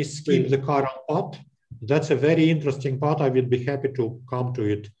let me skip the current part. That's a very interesting part. I will be happy to come to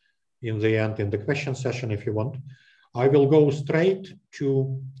it in the end in the question session if you want. I will go straight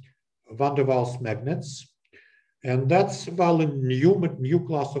to van der Waals magnets. And that's, well, a new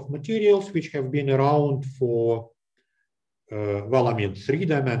class of materials which have been around for, well, I mean,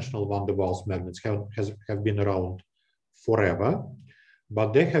 three-dimensional van der Waals magnets have been around forever,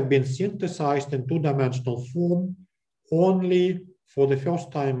 but they have been synthesized in two-dimensional form only for the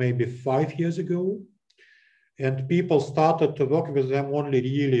first time maybe 5 years ago. And people started to work with them only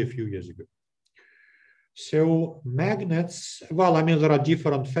really a few years ago. So magnets, well, I mean, there are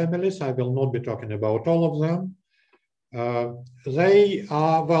different families. I will not be talking about all of them. They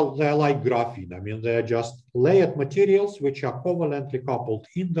are, well, they're like graphene. I mean, they're just layered materials which are covalently coupled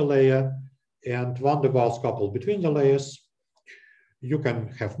in the layer and van der Waals coupled between the layers. You can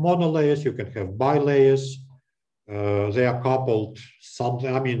have monolayers, you can have bilayers. They are coupled,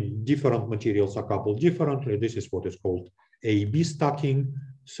 I mean, different materials are coupled differently. This is what is called A-B stacking.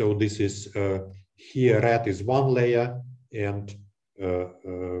 So this is, here red is one layer and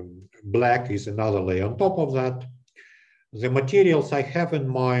black is another layer on top of that. The materials I have in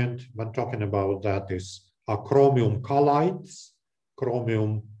mind when talking about that are chromium colloids,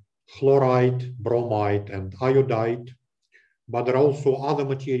 chromium chloride, bromide, and iodide, but there are also other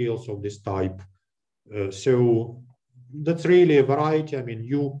materials of this type. So that's really a variety. I mean,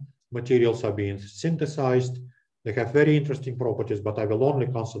 new materials are being synthesized. They have very interesting properties, but I will only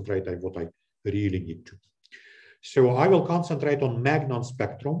concentrate on what I really need to. So I will concentrate on magnon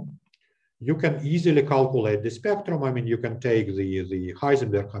spectrum. You can easily calculate the spectrum. I mean, you can take the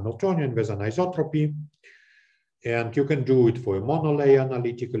Heisenberg Hamiltonian with an isotropy, and you can do it for a monolayer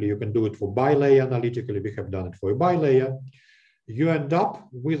analytically. You can do it for bilayer analytically. We have done it for a bilayer. You end up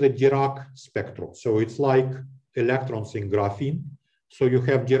with a Dirac spectrum. So it's like electrons in graphene. So you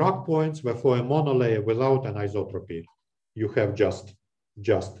have Dirac points where for a monolayer without an isotropy, you have just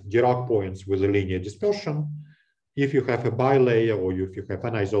Dirac points with a linear dispersion. If you have a bilayer or if you have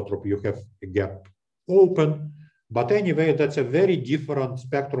an isotropy, you have a gap open. But anyway, that's a very different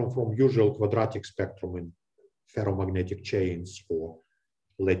spectrum from usual quadratic spectrum in ferromagnetic chains or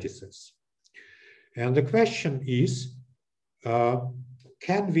lattices. And the question is,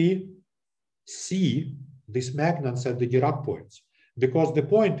 can we see these magnons at the Dirac points? Because the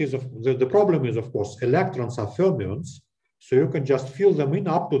point is, the problem is, of course, electrons are fermions, so you can just fill them in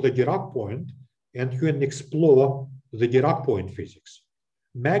up to the Dirac point, and you can explore the Dirac point physics.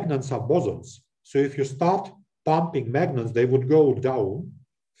 Magnons are bosons, so if you start pumping magnons, they would go down.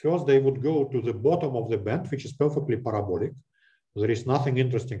 First, they would go to the bottom of the band, which is perfectly parabolic. There is nothing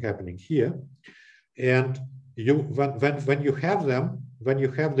interesting happening here. And when you have them, when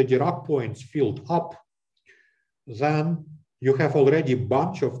you have the Dirac points filled up, then you have already a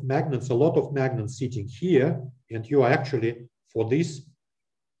bunch of magnets, a lot of magnets sitting here, and you are actually, for these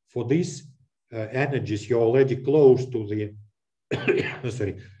energies, you're already close to the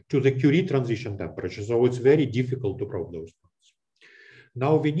to the Curie transition temperature. So it's very difficult to probe those points.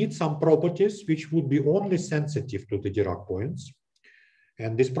 Now we need some properties which would be only sensitive to the Dirac points.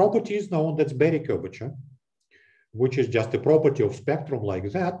 And this property is known as Berry curvature, which is just a property of spectrum like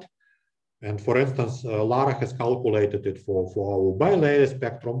that. And for instance, Lara has calculated it for our bilayer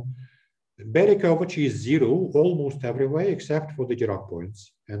spectrum. Berry curvature is 0 almost everywhere except for the Dirac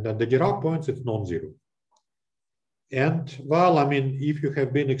points. And at the Dirac points, it's non-zero. And well, I mean, if you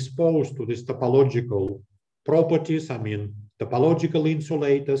have been exposed to these topological properties, I mean, topological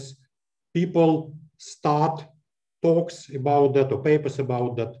insulators, people start talks about that or papers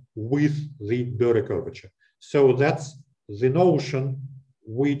about that with the Berry curvature. So that's the notion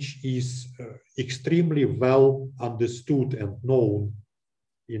which is extremely well understood and known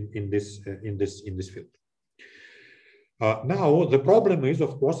in this field. Now the problem is,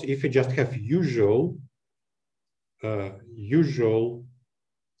 of course, if you just have usual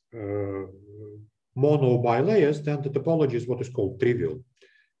mono bilayers, then the topology is what is called trivial.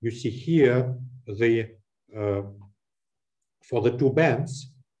 You see here for the two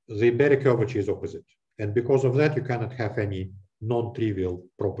bands, the Berry curvature is opposite, and because of that, you cannot have any non-trivial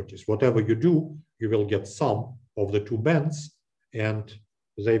properties. Whatever you do, you will get sum of the two bands, and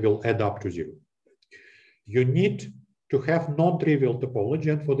they will add up to 0. You need to have non-trivial topology,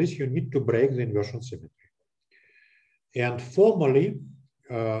 and for this, you need to break the inversion symmetry. And formally,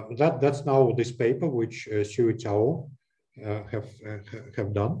 that's now this paper which Xu and Zhao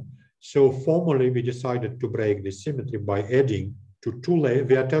have done. So formally, we decided to break this symmetry by adding to two layers.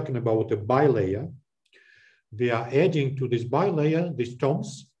 We are talking about a bilayer. We are adding to this bilayer these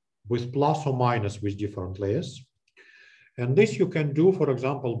terms with plus or minus with different layers. And this you can do, for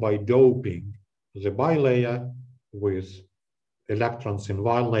example, by doping the bilayer with electrons in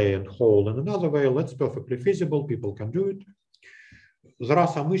one layer and hole in another way. That's perfectly feasible. People can do it. There are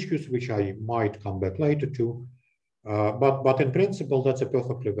some issues which I might come back later to, but in principle, that's a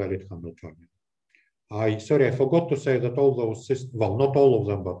perfectly valid Hamiltonian. Sorry, I forgot to say that all those systems, well, not all of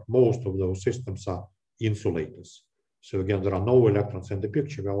them, but most of those systems are insulators. So again, there are no electrons in the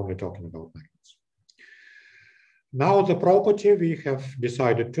picture. We're only talking about magnets. Now, the property we have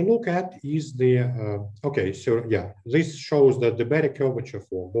decided to look at is the, okay, so yeah, this shows that the Berry curvature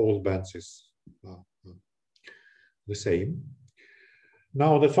for both bands is the same.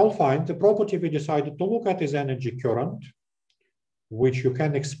 Now, that's all fine. The property we decided to look at is energy current, which you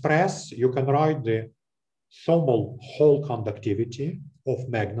can express. You can write the thermal hole conductivity of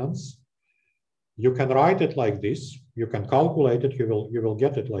magnons. You can write it like this. You can calculate it. You will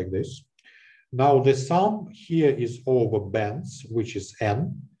get it like this. Now, the sum here is over bands, which is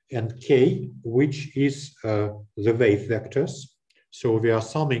n, and k, which is the wave vectors. So we are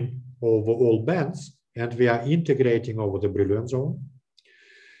summing over all bands, and we are integrating over the Brillouin zone.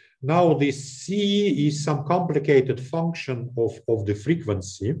 Now this C is some complicated function of the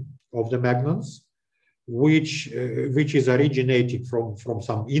frequency of the magnons, which is originating from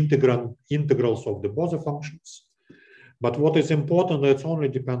some integrals of the Bose functions. But what is important, it only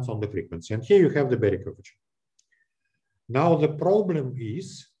depends on the frequency. And here you have the Berry curvature. Now the problem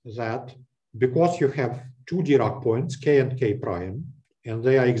is that because you have two Dirac points, K and K prime, and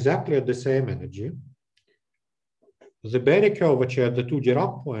they are exactly at the same energy, the Berry curvature at the two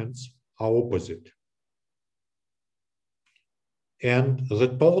Dirac points are opposite. And the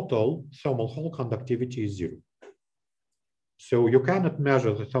total thermal Hall conductivity is 0. So you cannot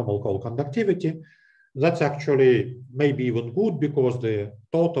measure the thermal Hall conductivity. That's actually maybe even good because the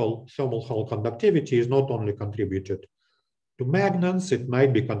total thermal Hall conductivity is not only contributed to magnons, it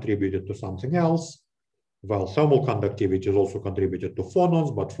might be contributed to something else. Well, thermal conductivity is also contributed to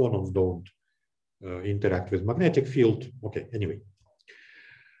phonons, but phonons don't interact with magnetic field. Okay, anyway.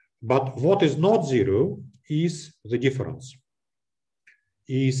 But what is not 0 is the difference.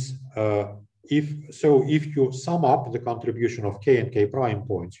 If you sum up the contribution of K and K prime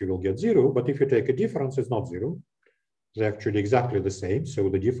points, you will get 0. But if you take a difference, it's not 0. They're actually exactly the same. So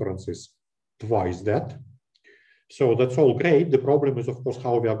the difference is twice that. So that's all great. The problem is, of course,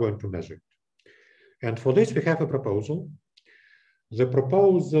 how we are going to measure it. And for this, we have a proposal. The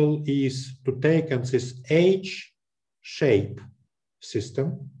proposal is to take this H-shape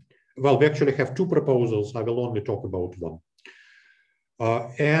system. Well, we actually have two proposals. I will only talk about one.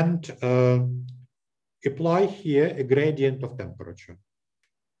 And apply here a gradient of temperature.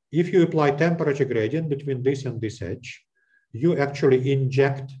 If you apply temperature gradient between this and this edge, you actually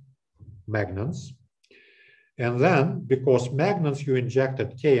inject magnons. And then, because magnons you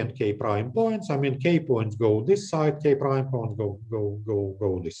injected K and K prime points, I mean K points go this side, K prime points go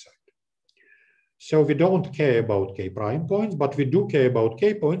this side. So we don't care about K prime points, but we do care about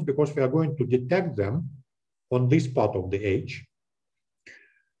K points because we are going to detect them on this part of the H.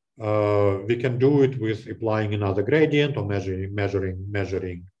 We can do it with applying another gradient or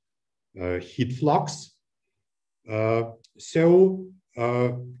measuring heat flux. So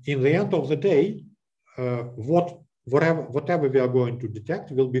in the end of the day, whatever we are going to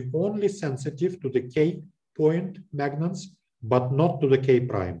detect will be only sensitive to the K point magnons, but not to the K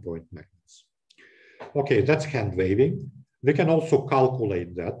prime point magnons. Okay, that's hand waving. We can also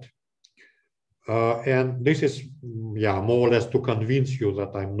calculate that. And this is, more or less to convince you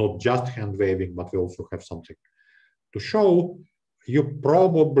that I'm not just hand waving, but we also have something to show. You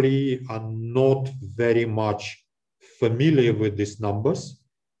probably are not very much familiar with these numbers,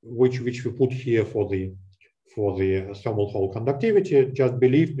 which we put here for the thermal Hall conductivity. Just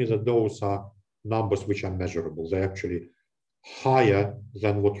believe me that those are numbers which are measurable. They're actually higher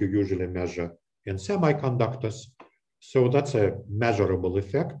than what you usually measure in semiconductors. So that's a measurable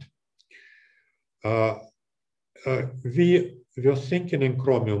effect. We're thinking in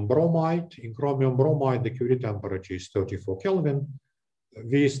chromium bromide. In chromium bromide, the Curie temperature is 34 Kelvin.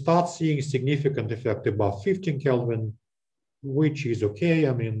 We start seeing significant effect above 15 Kelvin, which is okay.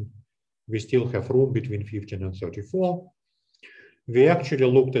 I mean, we still have room between 15 and 34. We actually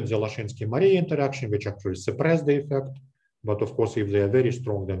looked at the Lashinsky-Marie interaction, which actually suppressed the effect. But of course, if they are very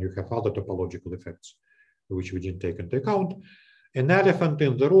strong, then you have other topological effects, which we didn't take into account. An elephant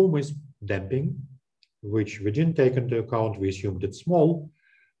in the room is damping, which we didn't take into account. We assumed it's small.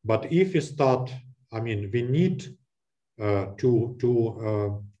 But if we start, I mean, we need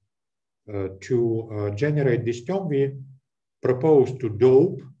to generate this term. We propose to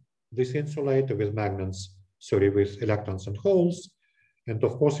dope this insulator with magnons, with electrons and holes. And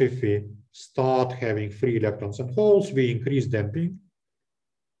of course, if we start having free electrons and holes, we increase damping.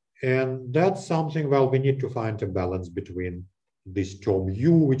 And that's something, well, we need to find a balance between this term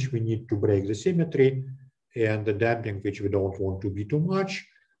U, which we need to break the symmetry, and the damping, which we don't want to be too much.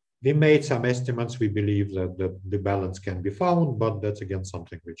 We made some estimates. We believe that the balance can be found, but that's again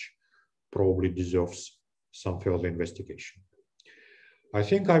something which probably deserves some further investigation. I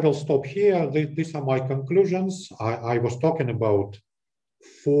think I will stop here. These are my conclusions. I was talking about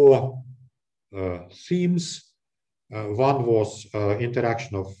 4 themes. One was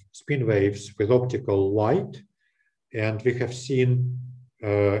interaction of spin waves with optical light. And we have seen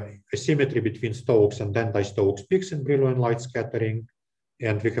asymmetry between Stokes and anti-Stokes peaks in Brillouin light scattering.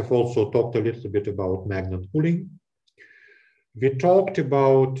 And we have also talked a little bit about magnon cooling. We talked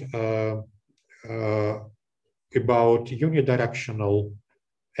about unidirectional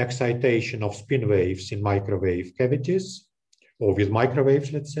excitation of spin waves in microwave cavities, or with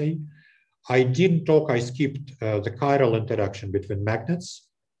microwaves, let's say. I didn't talk, I skipped the chiral interaction between magnets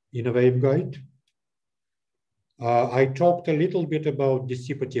in a waveguide. I talked a little bit about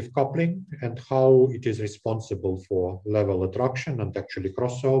dissipative coupling and how it is responsible for level attraction and actually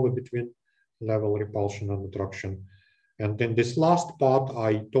crossover between level repulsion and attraction. And in this last part,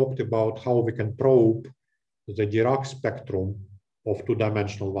 I talked about how we can probe the Dirac spectrum of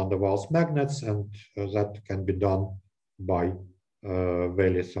two-dimensional van der Waals magnets, and that can be done by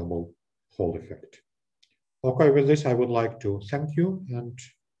Weyl thermal Hall effect. Okay, with this, I would like to thank you, and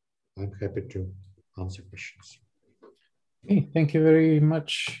I'm happy to answer questions. Okay, thank you very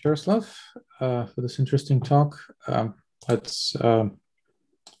much, Yaroslav, for this interesting talk. Let's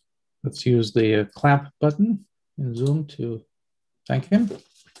use the clap button in Zoom to thank him.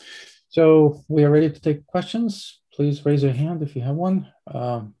 So we are ready to take questions. Please raise your hand if you have one.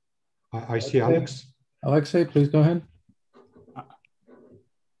 I see Alex. Alexei, please go ahead.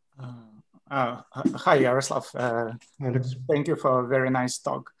 Hi, Yaroslav. Alex. Thank you for a very nice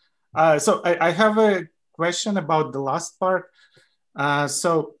talk. So I have a question about the last part.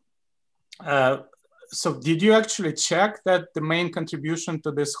 So did you actually check that the main contribution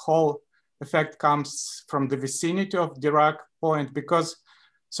to this whole effect comes from the vicinity of Dirac point? Because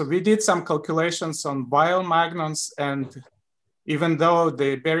so we did some calculations on Weyl magnons, and even though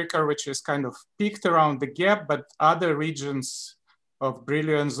the Berry curvature is kind of peaked around the gap, but other regions of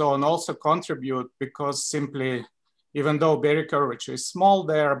Brillouin zone also contribute, because simply, even though Berry curvature is small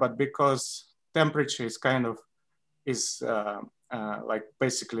there, but because temperature is kind of like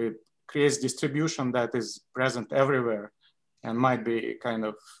basically creates distribution that is present everywhere and might be kind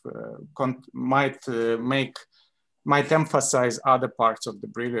of might emphasize other parts of the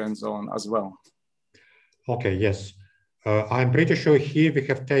Brillouin zone as well. Okay, yes. I'm pretty sure here we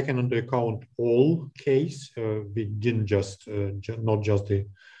have taken into account all case. We didn't just, not just the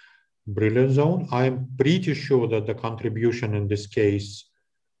Brillouin zone. I'm pretty sure that the contribution in this case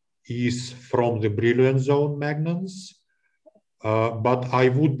is from the Brillouin zone magnons. But I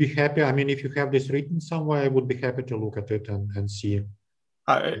would be happy, I mean, if you have this written somewhere, I would be happy to look at it and see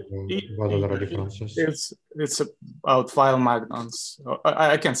whether there are differences. It's about Weyl magnons.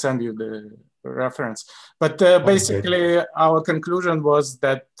 I can send you the reference. But basically, our conclusion was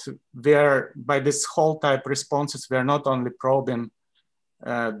that by this whole type responses, we're not only probing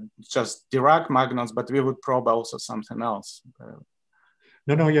just Dirac magnons, but we would probe also something else.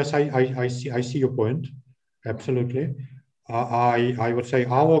 No, yes, I see your point. Absolutely. I would say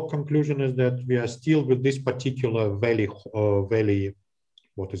our conclusion is that we are still with this particular Weyl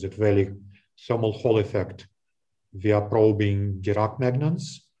thermal Hall effect. We are probing Dirac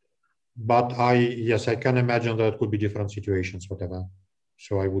magnons, but yes, I can imagine that could be different situations, whatever.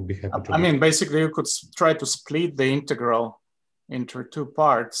 So I would be happy to. I mean, basically, you could try to split the integral into two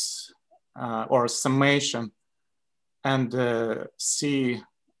parts or summation, and see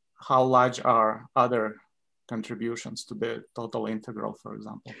how large are other contributions to the total integral, for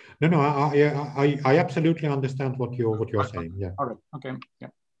example. No, I absolutely understand what you're saying. Yeah. All right. Okay. Yeah.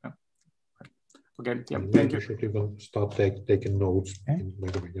 Okay. Yeah. Thank you. We should even start taking notes.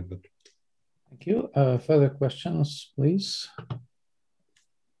 Okay. But... Thank you. Further questions, please.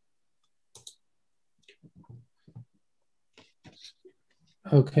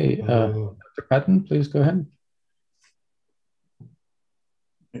 Okay. Dr. Patton, please go ahead.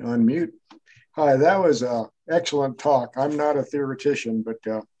 Unmute. Hi, that was an excellent talk. I'm not a theoretician, but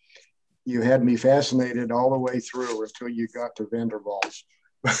you had me fascinated all the way through until you got to van der Waals.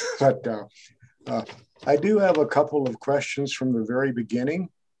 But I do have a couple of questions from the very beginning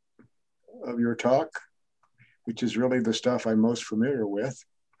of your talk, which is really the stuff I'm most familiar with.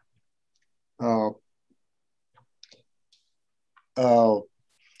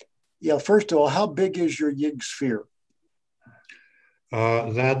 Yeah, first of all, how big is your Yig sphere?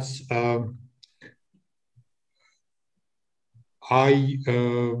 That's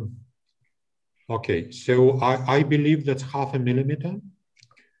okay. So I believe that's 0.5 millimeter.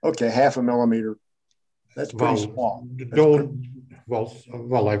 Okay, 0.5 millimeter. That's pretty small.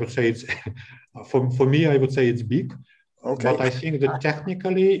 Well, I would say it's for me. I would say it's big. Okay. But I think that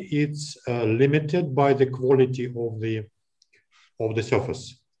technically it's limited by the quality of the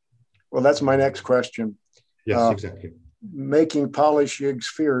surface. Well, that's my next question. Yes, exactly. Making polished Yig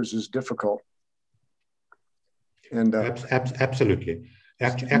spheres is difficult. And absolutely.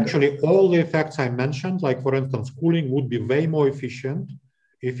 Actually, all the effects I mentioned, like for instance, cooling, would be way more efficient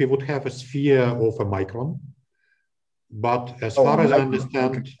if you would have a sphere of a micron. But as far as I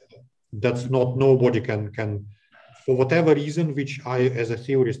understand, that's not, nobody can, for whatever reason, which I, as a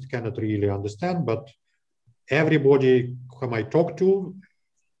theorist, cannot really understand, but everybody whom I talk to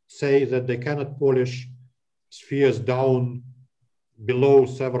say that they cannot polish spheres down below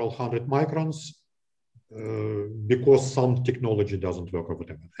several hundred microns because some technology doesn't work or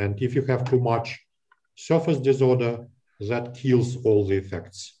whatever. And if you have too much surface disorder, that kills all the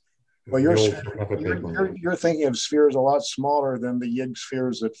effects. Well, you're thinking of spheres a lot smaller than the Yig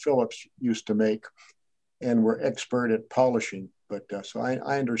spheres that Phillips used to make and were expert at polishing. But so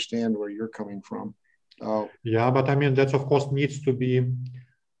I understand where you're coming from. Yeah, but I mean, that of course needs to be,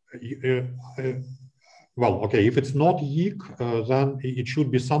 well, okay, if it's not Yig, then it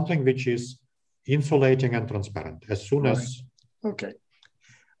should be something which is insulating and transparent as soon as. Okay.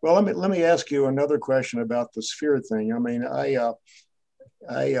 Well, let me ask you another question about the sphere thing. I mean,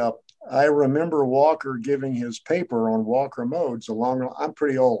 I remember Walker giving his paper on Walker modes I'm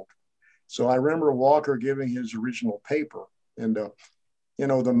pretty old. So I remember Walker giving his original paper, and you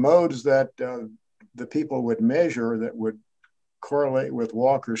know, the modes that the people would measure that would correlate with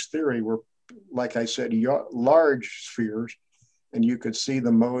Walker's theory were, like I said, large spheres, and you could see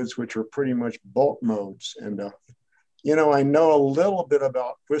the modes which are pretty much bulk modes. And you know, I know a little bit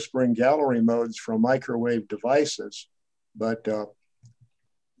about whispering gallery modes from microwave devices, but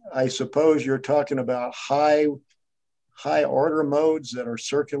I suppose you're talking about high order modes that are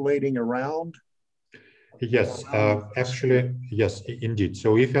circulating around? Yes, actually, yes, indeed.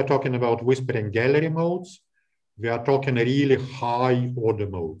 So if you're talking about whispering gallery modes, we are talking really high order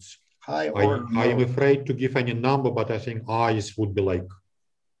modes. High order I am afraid to give any number, but I think I's would be like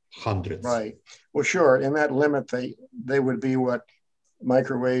hundreds. Right. Well, sure. In that limit, they would be what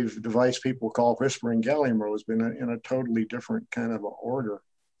microwave device people call whispering gallery modes, but in a totally different kind of order.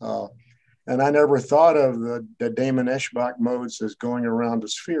 And I never thought of the Damon-Eschbach modes as going around a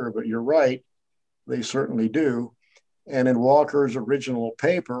sphere, but you're right, they certainly do. And in Walker's original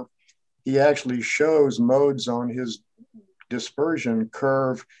paper, he actually shows modes on his dispersion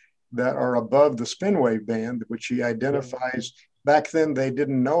curve that are above the spin wave band, which he identifies. Back then, they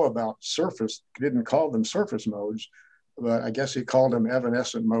didn't know about surface, didn't call them surface modes, but I guess he called them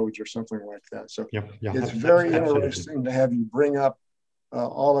evanescent modes or something like that. So it's very interesting to have you bring up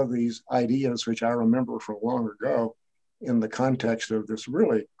all of these ideas, which I remember from long ago in the context of this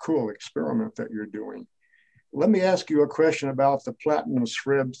really cool experiment that you're doing. Let me ask you a question about the platinum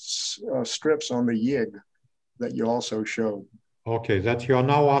strips on the Yig that you also showed. Okay, that you are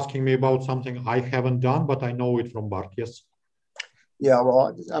now asking me about something I haven't done, but I know it from Bart, yes. Yeah,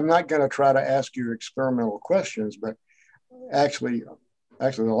 well, I'm not going to try to ask you experimental questions, but actually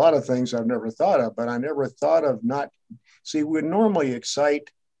a lot of things I've never thought of, but I never thought of see, we normally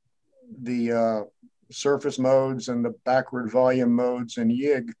excite the surface modes and the backward volume modes in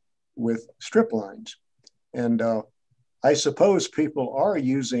Yig with strip lines. And I suppose people are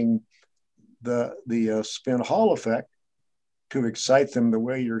using the spin Hall effect to excite them the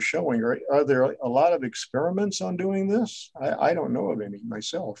way you're showing. Are there a lot of experiments on doing this? I don't know of any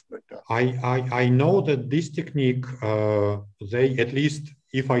myself, but I know that this technique, they, at least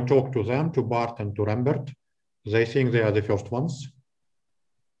if I talk to them, to Bart and to Rembert, they think they are the first ones.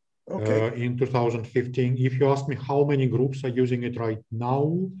 Okay. In 2015. If you ask me how many groups are using it right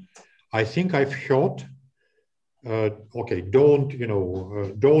now, I think I've heard, okay, don't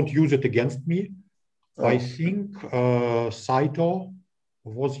use it against me. Oh. I think Saito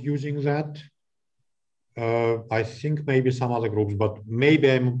was using that. I think maybe some other groups, but maybe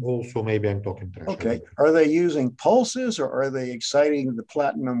I'm talking trash. Okay. Are they using pulses or are they exciting the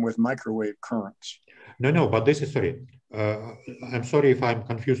platinum with microwave currents? No, but this is, sorry. I'm sorry if I'm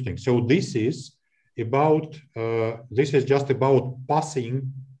confusing. So this is just about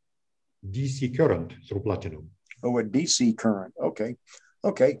passing DC current through platinum. Oh, a DC current. Okay.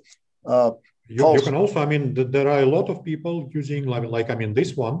 Okay. You can also, I mean, there are a lot of people using like I mean,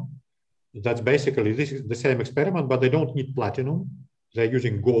 this one, that's basically, this is the same experiment, but they don't need platinum. They're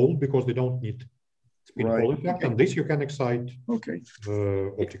using gold because they don't need spin Hall effect. Okay. And this you can excite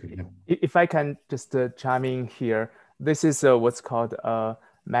optically. If I can just chime in here, this is what's called a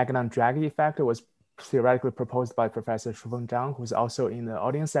Magnon drag effect. It was theoretically proposed by Professor Shufeng Zhang, who's also in the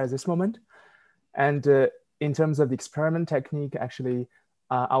audience at this moment. And in terms of the experiment technique, actually,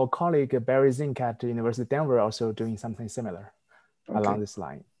 our colleague Barry Zink at the University of Denver also doing something similar along this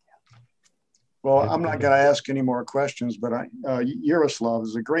line. Well, I'm not going to ask any more questions, but Yaroslav,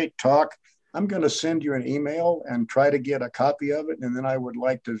 is a great talk. I'm going to send you an email and try to get a copy of it, and then I would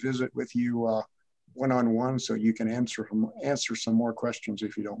like to visit with you one-on-one so you can answer some more questions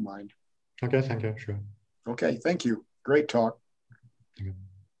if you don't mind. Okay, thank you. Sure. Okay, thank you. Great talk. Thank you.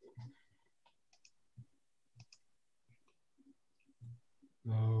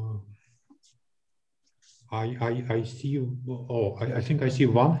 I see. Oh, I think I see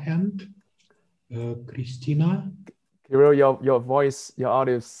one hand. Christina. Hiro, your voice, your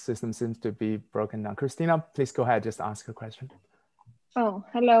audio system seems to be broken down. Christina, please go ahead, just ask your question. Oh,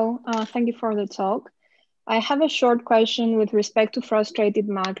 hello. Thank you for the talk. I have a short question with respect to frustrated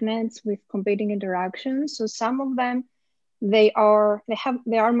magnets with competing interactions. So some of them, they are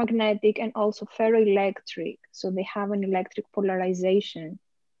magnetic and also ferroelectric. So they have an electric polarization.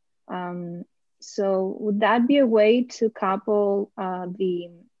 So would that be a way to couple the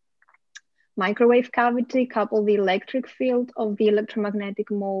microwave cavity, couple the electric field of the electromagnetic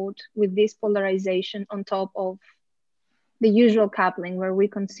mode with this polarization on top of the usual coupling where we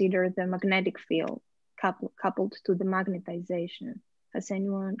consider the magnetic field coupled to the magnetization? Has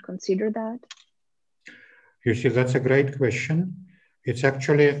anyone considered that? You see, that's a great question. It's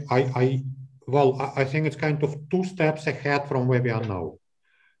actually, I think it's kind of 2 steps ahead from where we are now.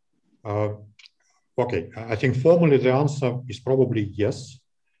 Okay, I think formally the answer is probably yes.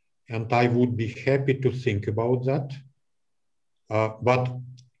 And I would be happy to think about that. I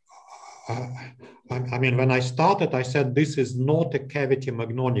mean, when I started, I said this is not a cavity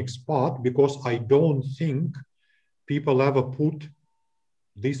magnonics part because I don't think people ever put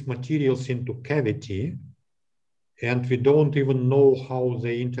these materials into cavity, and we don't even know how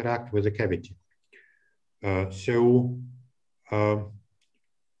they interact with the cavity.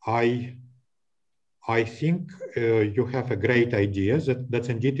 I think you have a great idea that's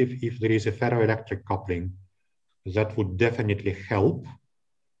indeed if there is a ferroelectric coupling, that would definitely help.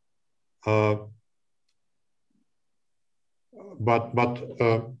 But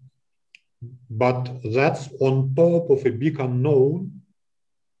that's on top of a big unknown,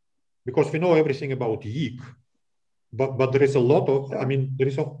 because we know everything about YIG, but there is a lot of, I mean, there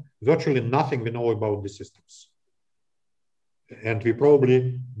is virtually nothing we know about the systems. And we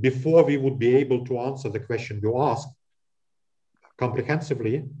probably, before we would be able to answer the question you asked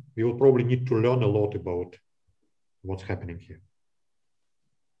comprehensively, we will probably need to learn a lot about what's happening here.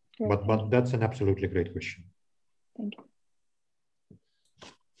 Great, but that's an absolutely great question. Thank you.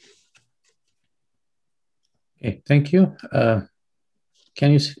 Okay, thank you.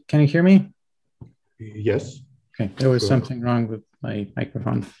 Can you hear me? Yes. Okay, there was something wrong with my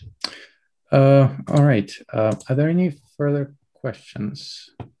microphone. All right. Are there any further questions?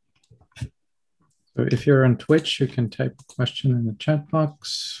 So if you're on Twitch, you can type a question in the chat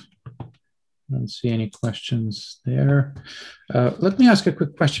box. I don't see any questions there. Let me ask a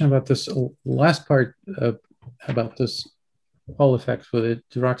quick question about this last part about this Hall effect with the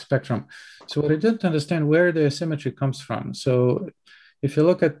Dirac spectrum. So what I didn't understand where the asymmetry comes from. So if you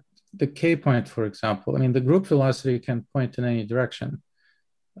look at the K point, for example, I mean, the group velocity can point in any direction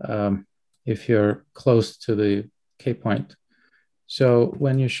if you're close to the K point. So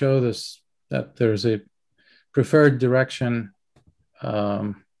when you show this, that there's a preferred direction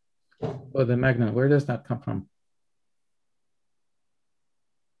for the magnet, where does that come from?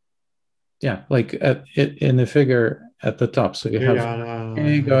 Yeah, like in the figure at the top. So you have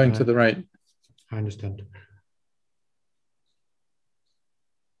A going to the right. I understand.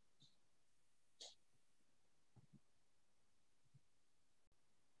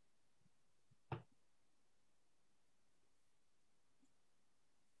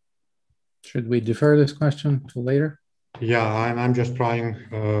 Should we defer this question to later? Yeah, I'm just trying.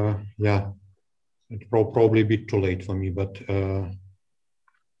 Yeah, it's probably a bit too late for me, but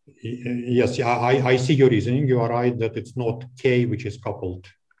yes, I see your reasoning. You are right that it's not K which is coupled,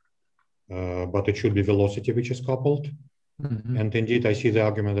 but it should be velocity which is coupled. Mm-hmm. And indeed, I see the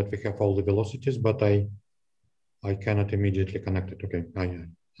argument that we have all the velocities, but I cannot immediately connect it. Okay,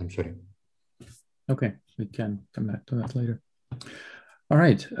 I'm sorry. Okay, we can come back to that later. All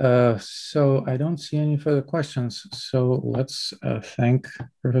right, so I don't see any further questions. So let's thank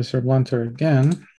Professor Blanter again.